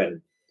to you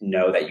and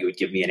know that you would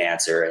give me an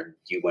answer and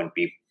you wouldn't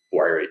be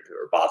worried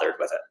or bothered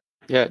with it.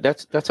 Yeah,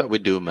 that's what we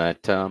do,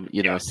 Matt.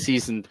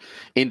 Seasoned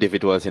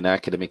individuals in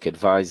academic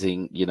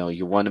advising,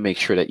 you want to make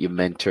sure that you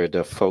mentor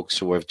the folks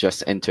who have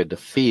just entered the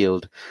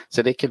field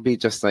so they can be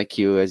just like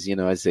you as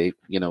they,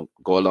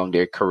 go along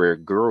their career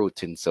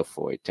growth and so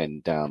forth.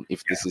 And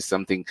if this is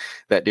something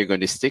that they're going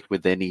to stick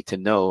with, they need to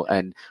know.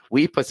 And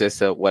we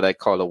possess what I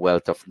call a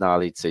wealth of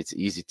knowledge, so it's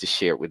easy to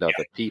share with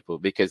other people,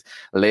 because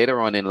later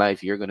on in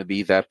life, you're going to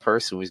be that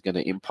person who's going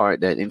to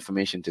impart that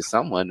information to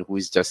someone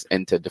who's just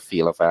entered the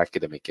field of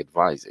academic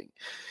advising.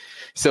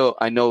 So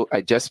I know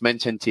I just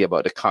mentioned to you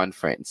about the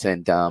conference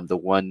and the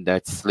one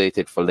that's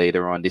slated for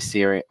later on this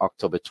year,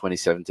 October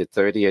 27th to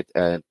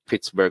 30th,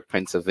 Pittsburgh,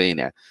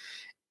 Pennsylvania.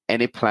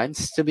 Any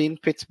plans to be in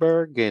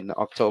Pittsburgh in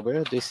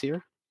October this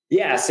year?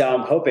 Yeah, so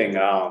I'm hoping.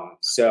 I'll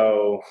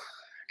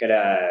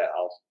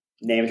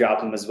name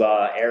drop him as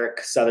well.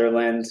 Eric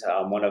Sutherland,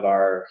 one of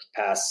our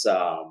past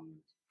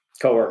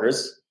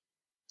coworkers.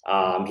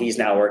 He's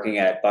now working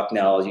at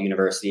Bucknell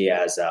University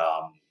as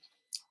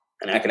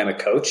an academic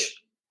coach.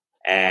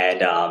 And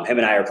him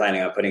and I are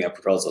planning on putting a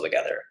proposal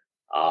together.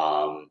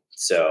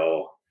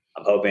 So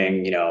I'm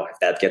hoping, if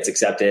that gets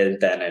accepted,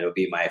 then it'll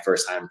be my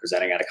first time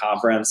presenting at a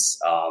conference.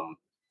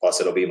 Plus,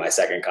 it'll be my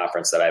second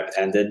conference that I've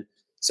attended.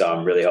 So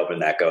I'm really hoping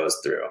that goes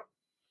through.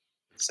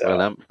 So,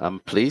 well, I'm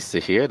pleased to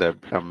hear that.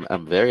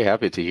 I'm very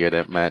happy to hear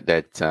that, Matt,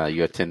 that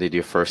you attended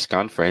your first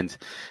conference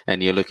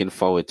and you're looking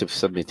forward to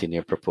submitting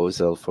your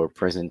proposal for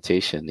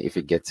presentation if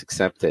it gets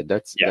accepted.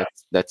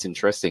 That's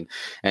interesting.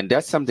 And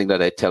that's something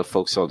that I tell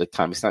folks all the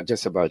time. It's not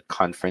just about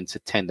conference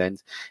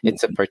attendance.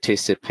 It's a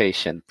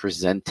participation,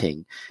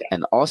 presenting. Yeah.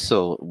 And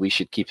also we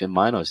should keep in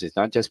mind also, it's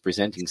not just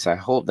presenting. So I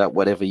hope that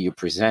whatever you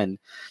present,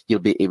 you'll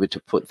be able to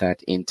put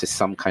that into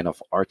some kind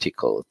of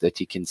article that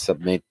you can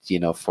submit,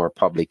 for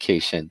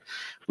publication.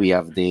 We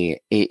have the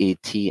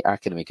AAT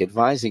academic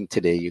advising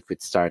today. You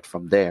could start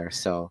from there.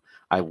 So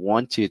I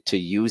want you to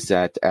use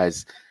that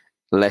as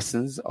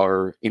lessons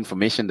or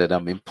information that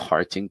I'm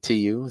imparting to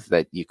you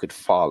that you could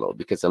follow,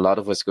 because a lot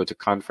of us go to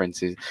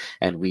conferences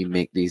and we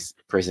make these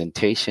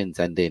presentations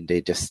and then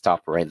they just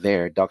stop right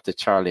there. Dr.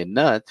 Charlie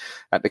Nutt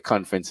at the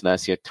conference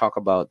last year talked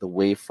about the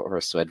way for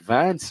us to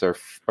advance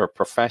our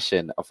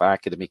profession of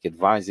academic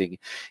advising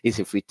is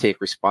if we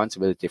take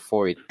responsibility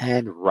for it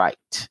and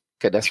write.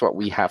 Okay, that's what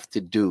we have to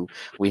do.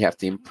 We have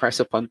to impress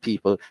upon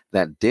people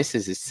that this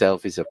is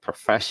itself is a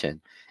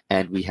profession,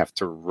 and we have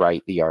to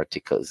write the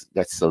articles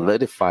that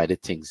solidify the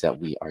things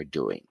that we are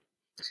doing.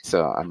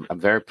 So I'm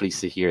very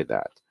pleased to hear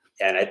that.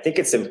 And I think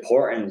it's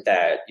important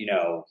that,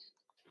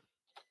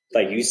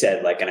 like you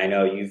said, and I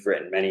know you've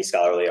written many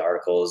scholarly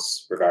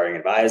articles regarding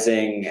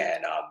advising,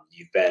 and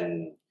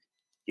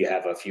you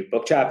have a few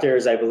book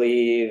chapters, I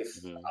believe.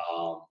 Mm-hmm.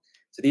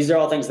 So these are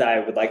all things that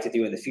I would like to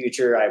do in the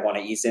future. I want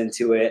to ease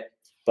into it.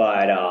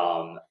 But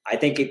I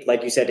think,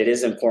 like you said, it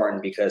is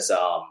important because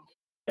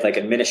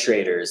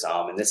administrators,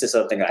 and this is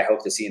something I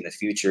hope to see in the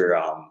future.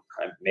 I'm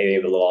maybe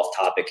a little off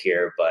topic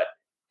here, but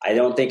I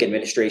don't think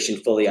administration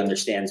fully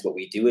understands what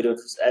we do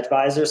as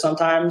advisors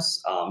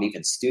sometimes.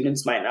 Even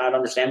students might not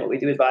understand what we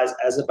do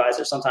as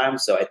advisors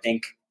sometimes. So I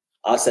think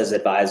us as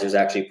advisors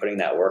actually putting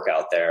that work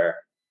out there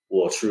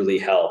will truly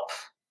help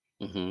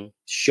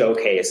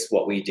showcase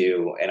what we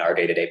do in our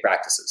day-to-day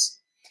practices.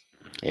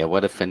 Yeah,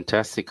 what a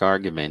fantastic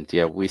argument.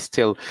 Yeah,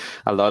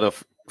 a lot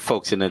of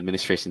folks in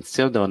administration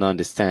still don't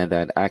understand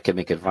that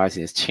academic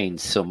advising has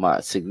changed so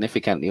much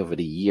significantly over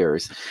the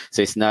years.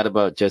 So it's not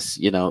about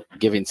just,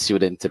 giving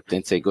students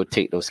and say, go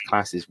take those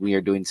classes. We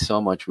are doing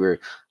so much. We're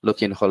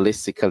looking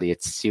holistically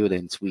at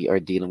students. We are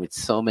dealing with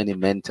so many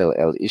mental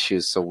health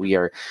issues. So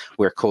we're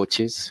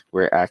coaches,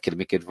 we're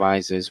academic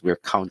advisors, we're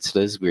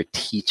counselors, we're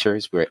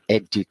teachers, we're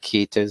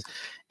educators.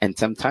 And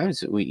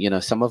sometimes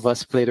some of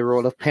us play the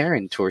role of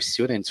parent to our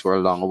students who are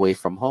long away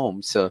from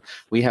home. So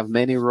we have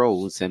many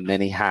roles and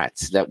many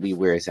hats that we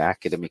wear as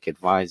academic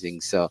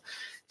advising. So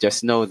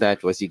just know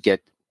that as you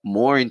get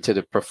more into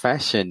the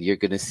profession, you're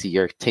going to see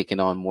you're taking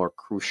on more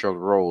crucial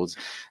roles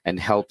and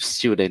help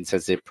students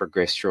as they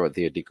progress throughout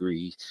their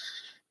degree.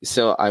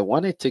 So I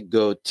wanted to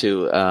go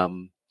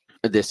to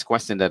this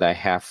question that I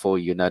have for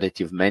you now that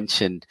you've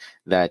mentioned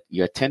that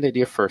you attended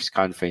your first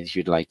conference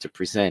you'd like to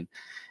present.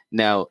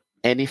 Now,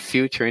 any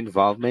future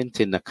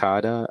involvement in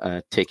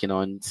NACADA, taking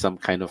on some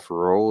kind of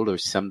role or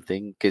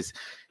something? Because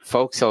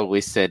folks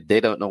always said they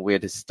don't know where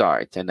to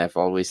start. And I've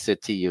always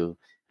said to you,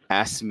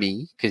 ask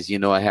me, because,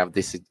 I have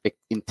this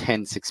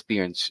intense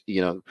experience,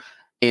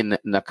 in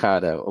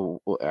NACADA.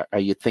 Are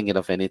you thinking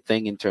of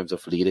anything in terms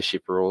of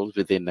leadership roles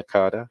within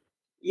NACADA?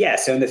 Yeah,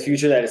 so in the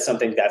future, that is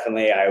something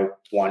definitely I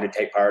want to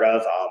take part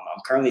of.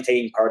 I'm currently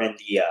taking part in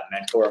the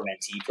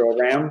mentor-mentee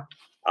program.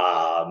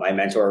 My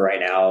mentor right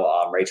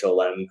now, Rachel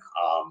Lim,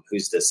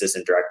 who's the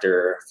assistant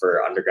director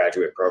for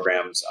undergraduate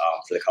programs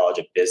for the College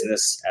of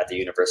Business at the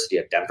University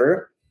of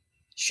Denver.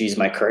 She's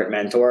my current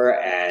mentor,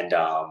 and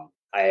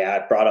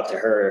I brought up to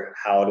her,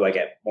 how do I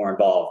get more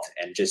involved?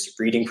 And just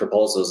reading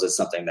proposals is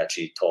something that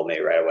she told me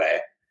right away.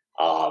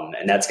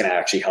 And that's going to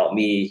actually help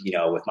me,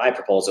 with my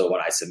proposal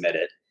when I submit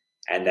it.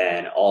 And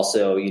then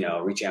also,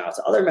 reaching out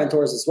to other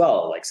mentors as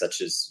well, like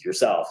such as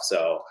yourself.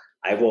 So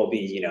I will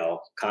be,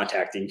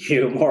 contacting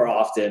you more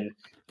often,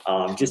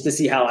 just to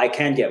see how I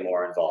can get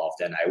more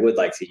involved. And I would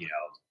like to,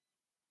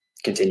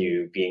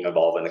 continue being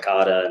involved in the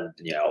CADA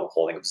and,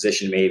 holding a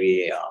position,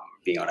 maybe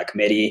being on a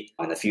committee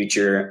in the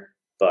future.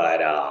 But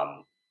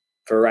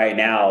for right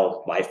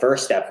now, my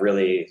first step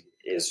really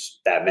is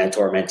that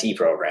mentor-mentee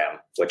program,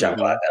 which I'm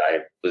glad that I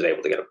was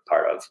able to get a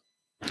part of.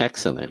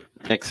 Excellent.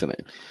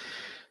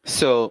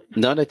 So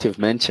now that you've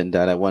mentioned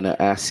that, I want to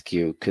ask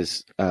you,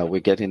 because we're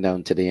getting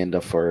down to the end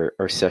of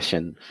our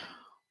session,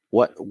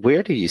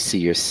 where do you see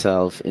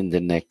yourself in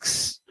the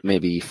next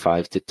maybe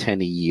 5 to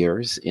 10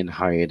 years in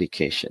higher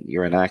education?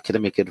 You're an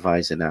academic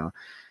advisor now.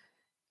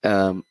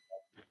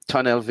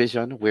 Tunnel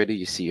vision, where do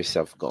you see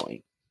yourself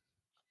going?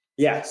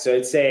 Yeah, so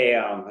I'd say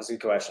that's a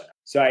good question.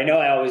 So I know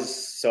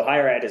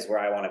higher ed is where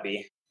I want to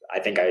be. I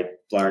think I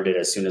learned it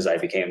as soon as I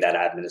became that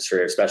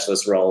administrative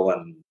specialist role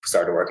and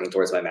started working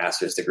towards my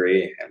master's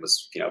degree and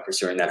was,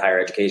 pursuing that higher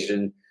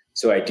education.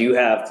 So I do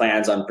have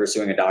plans on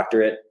pursuing a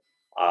doctorate,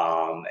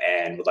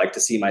 and would like to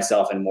see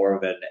myself in more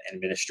of an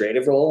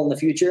administrative role in the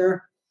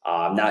future.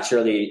 Not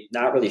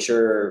really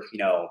sure,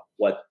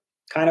 what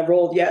kind of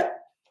role yet,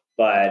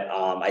 but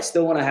I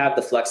still want to have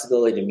the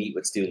flexibility to meet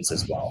with students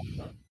as well.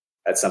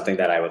 That's something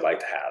that I would like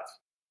to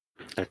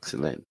have.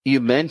 Excellent.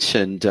 You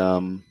mentioned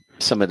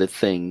some of the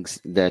things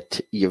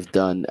that you've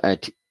done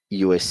at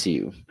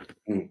USU.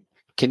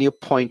 Can you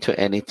point to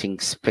anything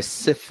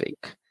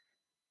specific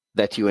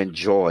that you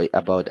enjoy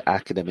about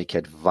academic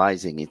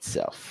advising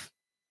itself?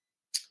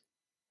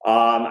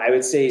 I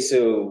would say,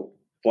 so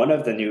one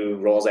of the new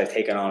roles I've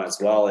taken on as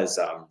well is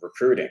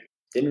recruiting.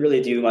 Didn't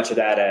really do much of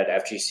that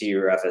at FGC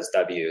or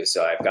FSW.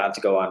 So I've got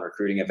to go on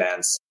recruiting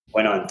events.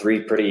 Went on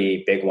 3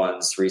 pretty big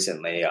ones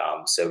recently.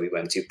 So we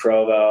went to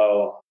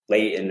Provo,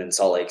 Layton, and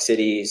Salt Lake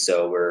City.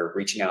 So we're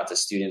reaching out to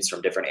students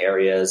from different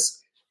areas,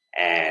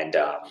 and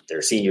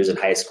they're seniors in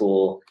high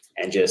school,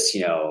 and just,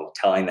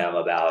 telling them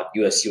about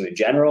USU in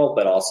general,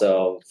 but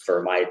also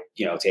for my,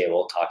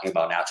 table, talking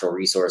about natural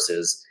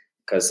resources,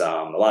 because a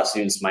lot of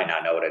students might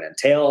not know what it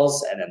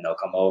entails. And then they'll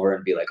come over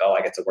and be like, oh,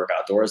 I get to work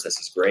outdoors. This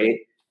is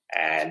great.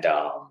 And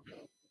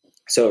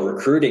so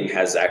recruiting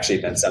has actually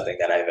been something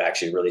that I've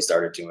actually really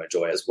started to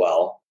enjoy as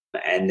well.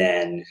 And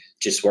then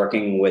just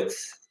working with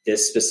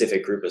this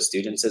specific group of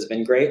students has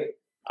been great.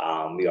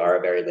 We are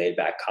a very laid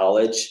back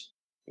college.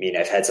 I mean,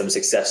 I've had some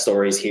success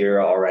stories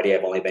here already.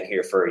 I've only been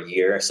here for a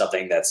year,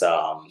 something that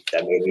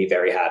made me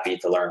very happy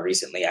to learn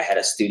recently. I had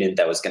a student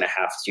that was going to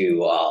have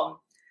to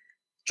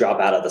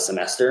drop out of the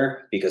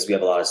semester because we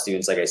have a lot of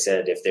students, like I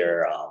said, if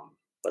they're,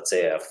 let's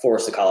say, a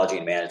forest ecology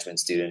and management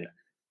student,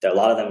 that a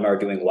lot of them are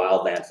doing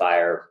wildland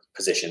fire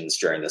positions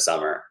during the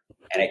summer,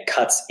 and it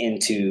cuts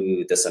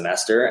into the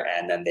semester,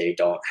 and then they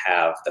don't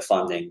have the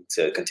funding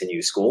to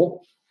continue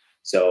school.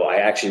 So I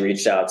actually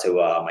reached out to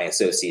my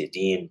associate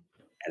dean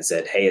and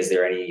said, hey, is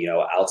there any,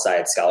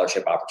 outside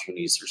scholarship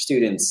opportunities for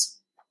students?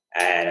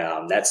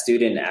 And that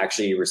student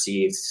actually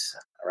received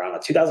around a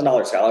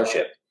 $2,000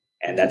 scholarship.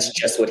 And that's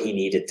just what he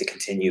needed to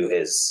continue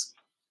his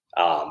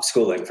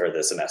schooling for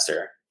the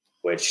semester,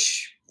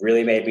 which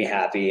really made me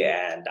happy.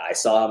 And I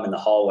saw him in the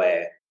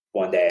hallway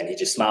one day, and he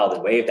just smiled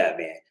and waved at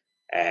me.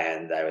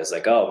 And I was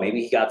like, oh,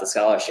 maybe he got the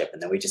scholarship.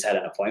 And then we just had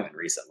an appointment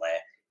recently.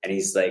 And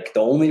he's like,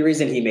 the only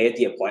reason he made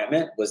the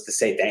appointment was to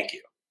say thank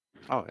you.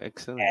 Oh,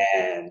 excellent.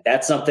 And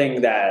that's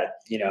something that,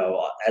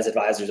 as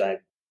advisors,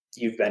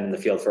 you've been in the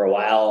field for a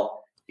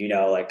while,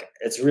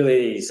 it's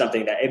really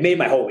something that it made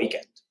my whole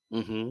weekend,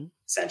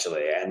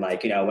 essentially. And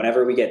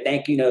whenever we get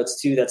thank you notes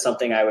too, that's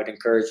something I would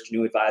encourage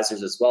new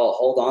advisors as well.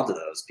 Hold on to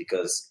those,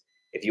 because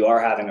if you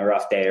are having a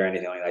rough day or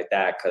anything like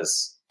that,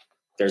 because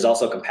there's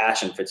also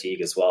compassion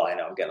fatigue as well. I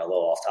know I'm getting a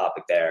little off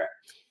topic there,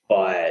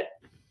 but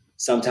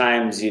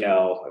sometimes,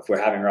 if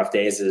we're having rough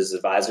days as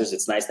advisors,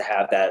 it's nice to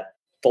have that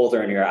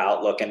folder in your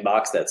Outlook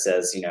inbox that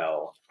says,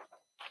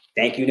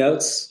 thank you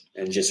notes,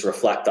 and just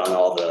reflect on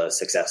all the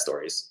success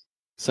stories.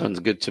 Sounds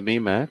good to me,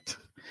 Matt.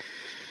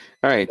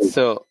 All right.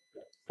 So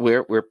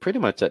we're pretty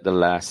much at the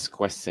last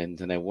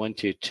questions, and I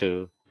want you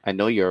to, I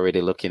know you're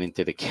already looking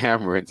into the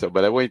camera and so,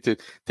 but I want you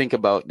to think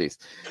about this.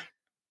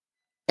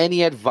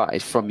 Any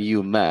advice from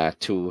you,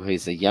 Matt, who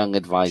is a young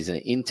advisor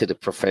into the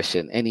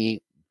profession,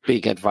 any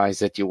big advice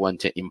that you want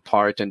to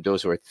impart on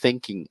those who are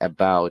thinking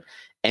about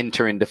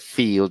entering the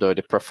field or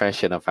the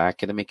profession of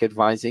academic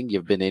advising?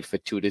 You've been in it for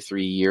 2 to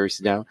 3 years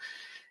now.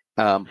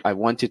 I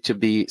want you to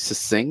be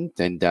succinct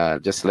and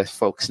just let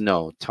folks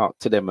know, talk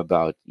to them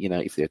about,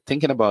 if they're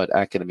thinking about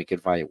academic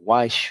advice,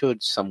 why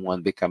should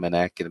someone become an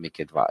academic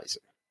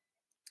advisor?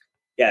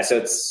 Yeah, so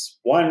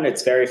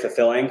it's very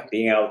fulfilling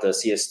being able to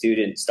see a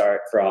student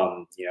start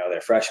from,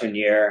 their freshman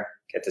year,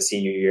 get to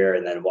senior year,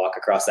 and then walk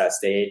across that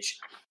stage.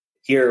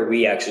 Here,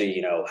 we actually,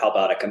 help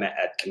out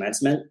at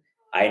commencement.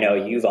 I know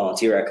you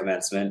volunteer at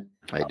commencement.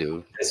 I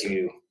do. Because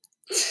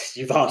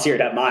you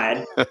volunteered at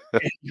mine.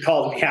 You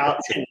called me out,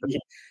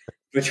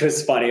 which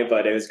was funny,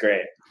 but it was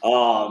great.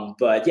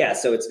 But yeah,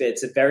 so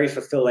it's a very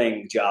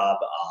fulfilling job.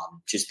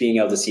 Just being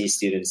able to see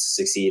students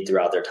succeed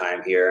throughout their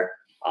time here.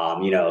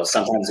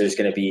 Sometimes there's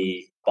going to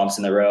be bumps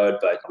in the road,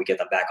 but we get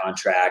them back on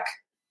track.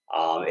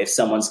 If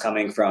someone's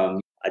coming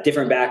from a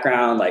different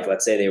background, like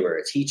let's say they were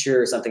a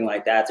teacher or something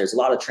like that, there's a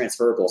lot of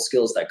transferable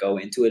skills that go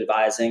into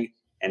advising,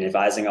 and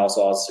advising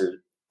also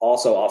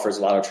offers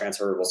a lot of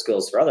transferable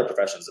skills for other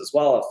professions as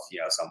well. If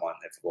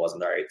it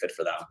wasn't the right fit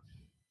for them,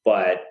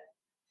 but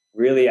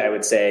really, I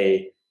would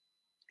say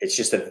it's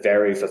just a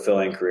very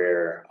fulfilling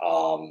career.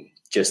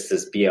 Just to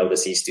be able to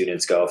see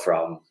students go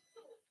from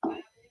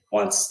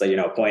point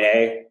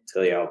A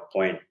to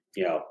point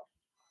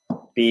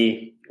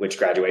B, which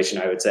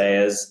graduation I would say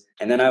is.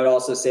 And then I would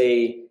also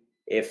say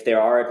if there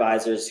are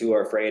advisors who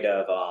are afraid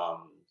of,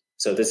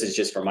 so this is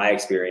just from my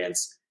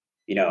experience,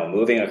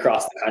 moving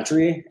across the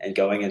country and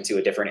going into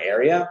a different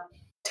area,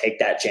 take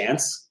that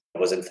chance. I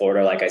was in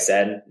Florida, like I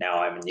said.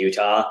 Now I'm in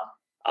Utah.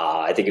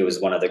 I think it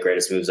was one of the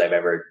greatest moves I've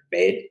ever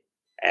made.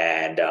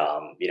 And,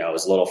 it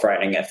was a little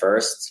frightening at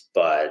first,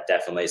 but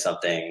definitely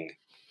something,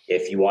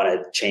 if you want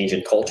to change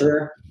in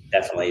culture,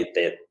 definitely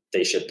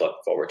they should look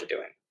forward to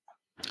doing.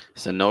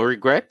 So no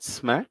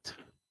regrets, Matt?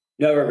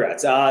 No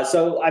regrets.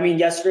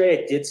 Yesterday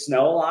it did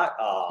snow a lot.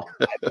 I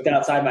looked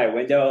outside my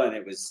window and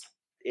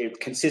it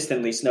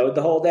consistently snowed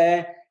the whole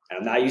day. And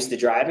I'm not used to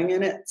driving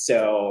in it.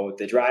 So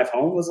the drive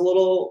home was a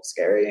little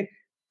scary.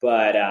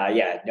 But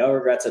no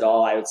regrets at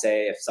all. I would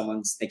say if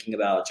someone's thinking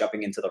about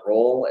jumping into the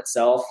role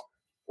itself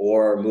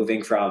or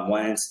moving from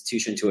one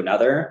institution to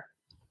another,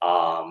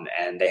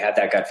 and they have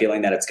that gut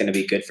feeling that it's going to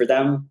be good for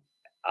them,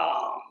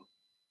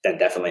 then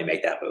definitely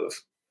make that move.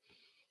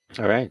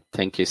 All right.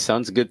 Thank you.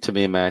 Sounds good to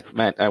me, Matt.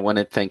 Matt, I want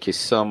to thank you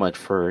so much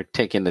for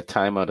taking the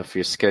time out of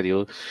your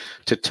schedule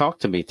to talk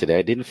to me today.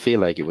 I didn't feel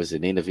like it was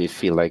an interview. I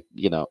feel like,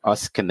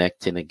 us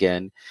connecting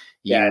again.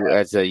 You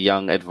as a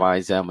young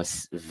advisor, I'm a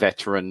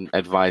veteran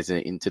advisor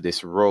into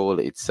this role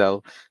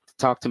itself.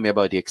 Talk to me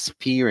about the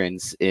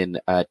experience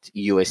at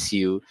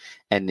USU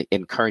and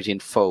encouraging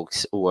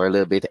folks who are a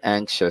little bit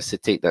anxious to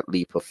take that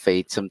leap of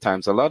faith.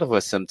 A lot of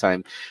us,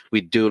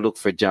 we do look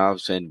for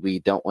jobs and we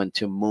don't want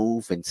to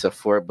move and so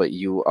forth, but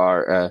you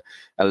are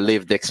a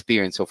lived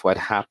experience of what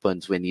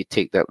happens when you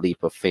take that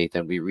leap of faith.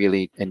 And we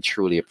really and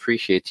truly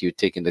appreciate you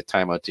taking the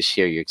time out to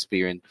share your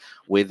experience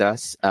with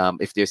us.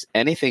 If there's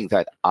anything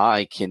that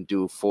I can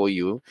do for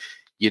you,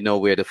 you know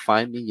where to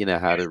find me, you know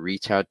how to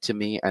reach out to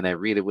me, and I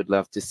really would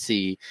love to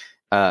see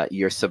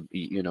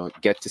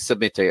get to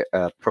submit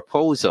a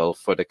proposal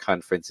for the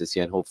conference this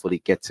year and hopefully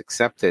gets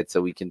accepted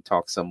so we can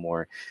talk some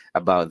more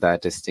about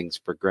that as things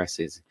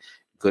progresses.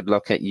 Good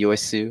luck at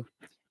USU.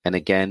 And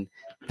again,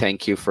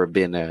 thank you for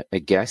being a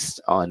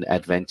guest on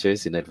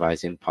Adventures in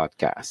Advising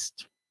podcast.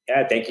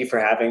 Yeah, thank you for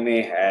having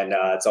me. And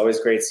it's always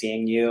great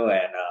seeing you,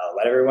 and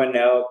let everyone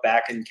know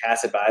back in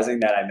CAS Advising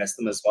that I miss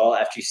them as well.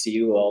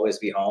 FGCU will always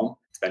be home.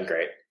 It's been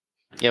great.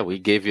 Yeah, we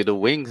gave you the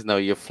wings. Now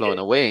you're flown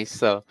away.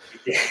 So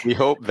we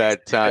hope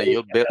that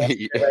you'll build.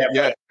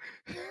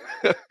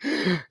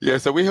 Yeah.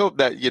 So we hope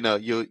that,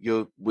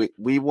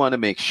 we want to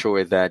make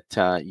sure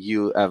that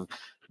you have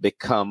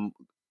become,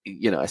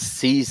 a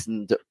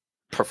seasoned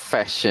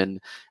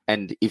profession.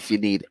 And if you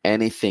need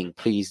anything,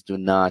 please do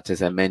not,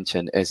 as I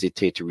mentioned,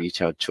 hesitate to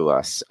reach out to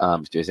us.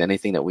 If there's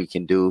anything that we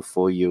can do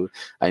for you,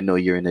 I know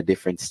you're in a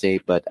different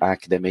state, but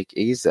academic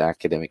is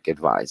academic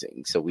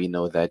advising. So we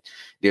know that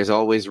there's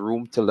always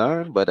room to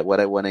learn. But what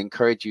I want to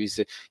encourage you is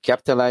to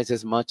capitalize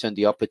as much on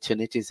the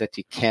opportunities that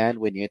you can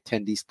when you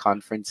attend these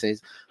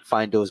conferences.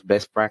 Find those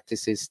best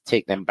practices,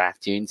 take them back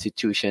to your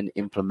institution,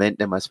 implement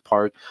them as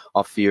part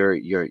of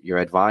your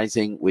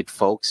advising with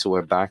folks who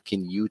are back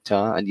in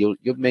Utah, and you'll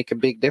make a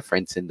big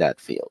difference in that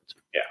field.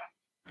 Yeah.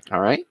 All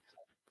right.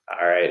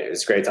 It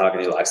was great talking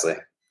to you, Locksley.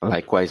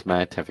 Likewise,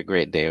 Matt. Have a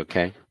great day.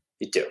 Okay.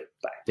 You too.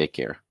 Bye. Take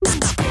care.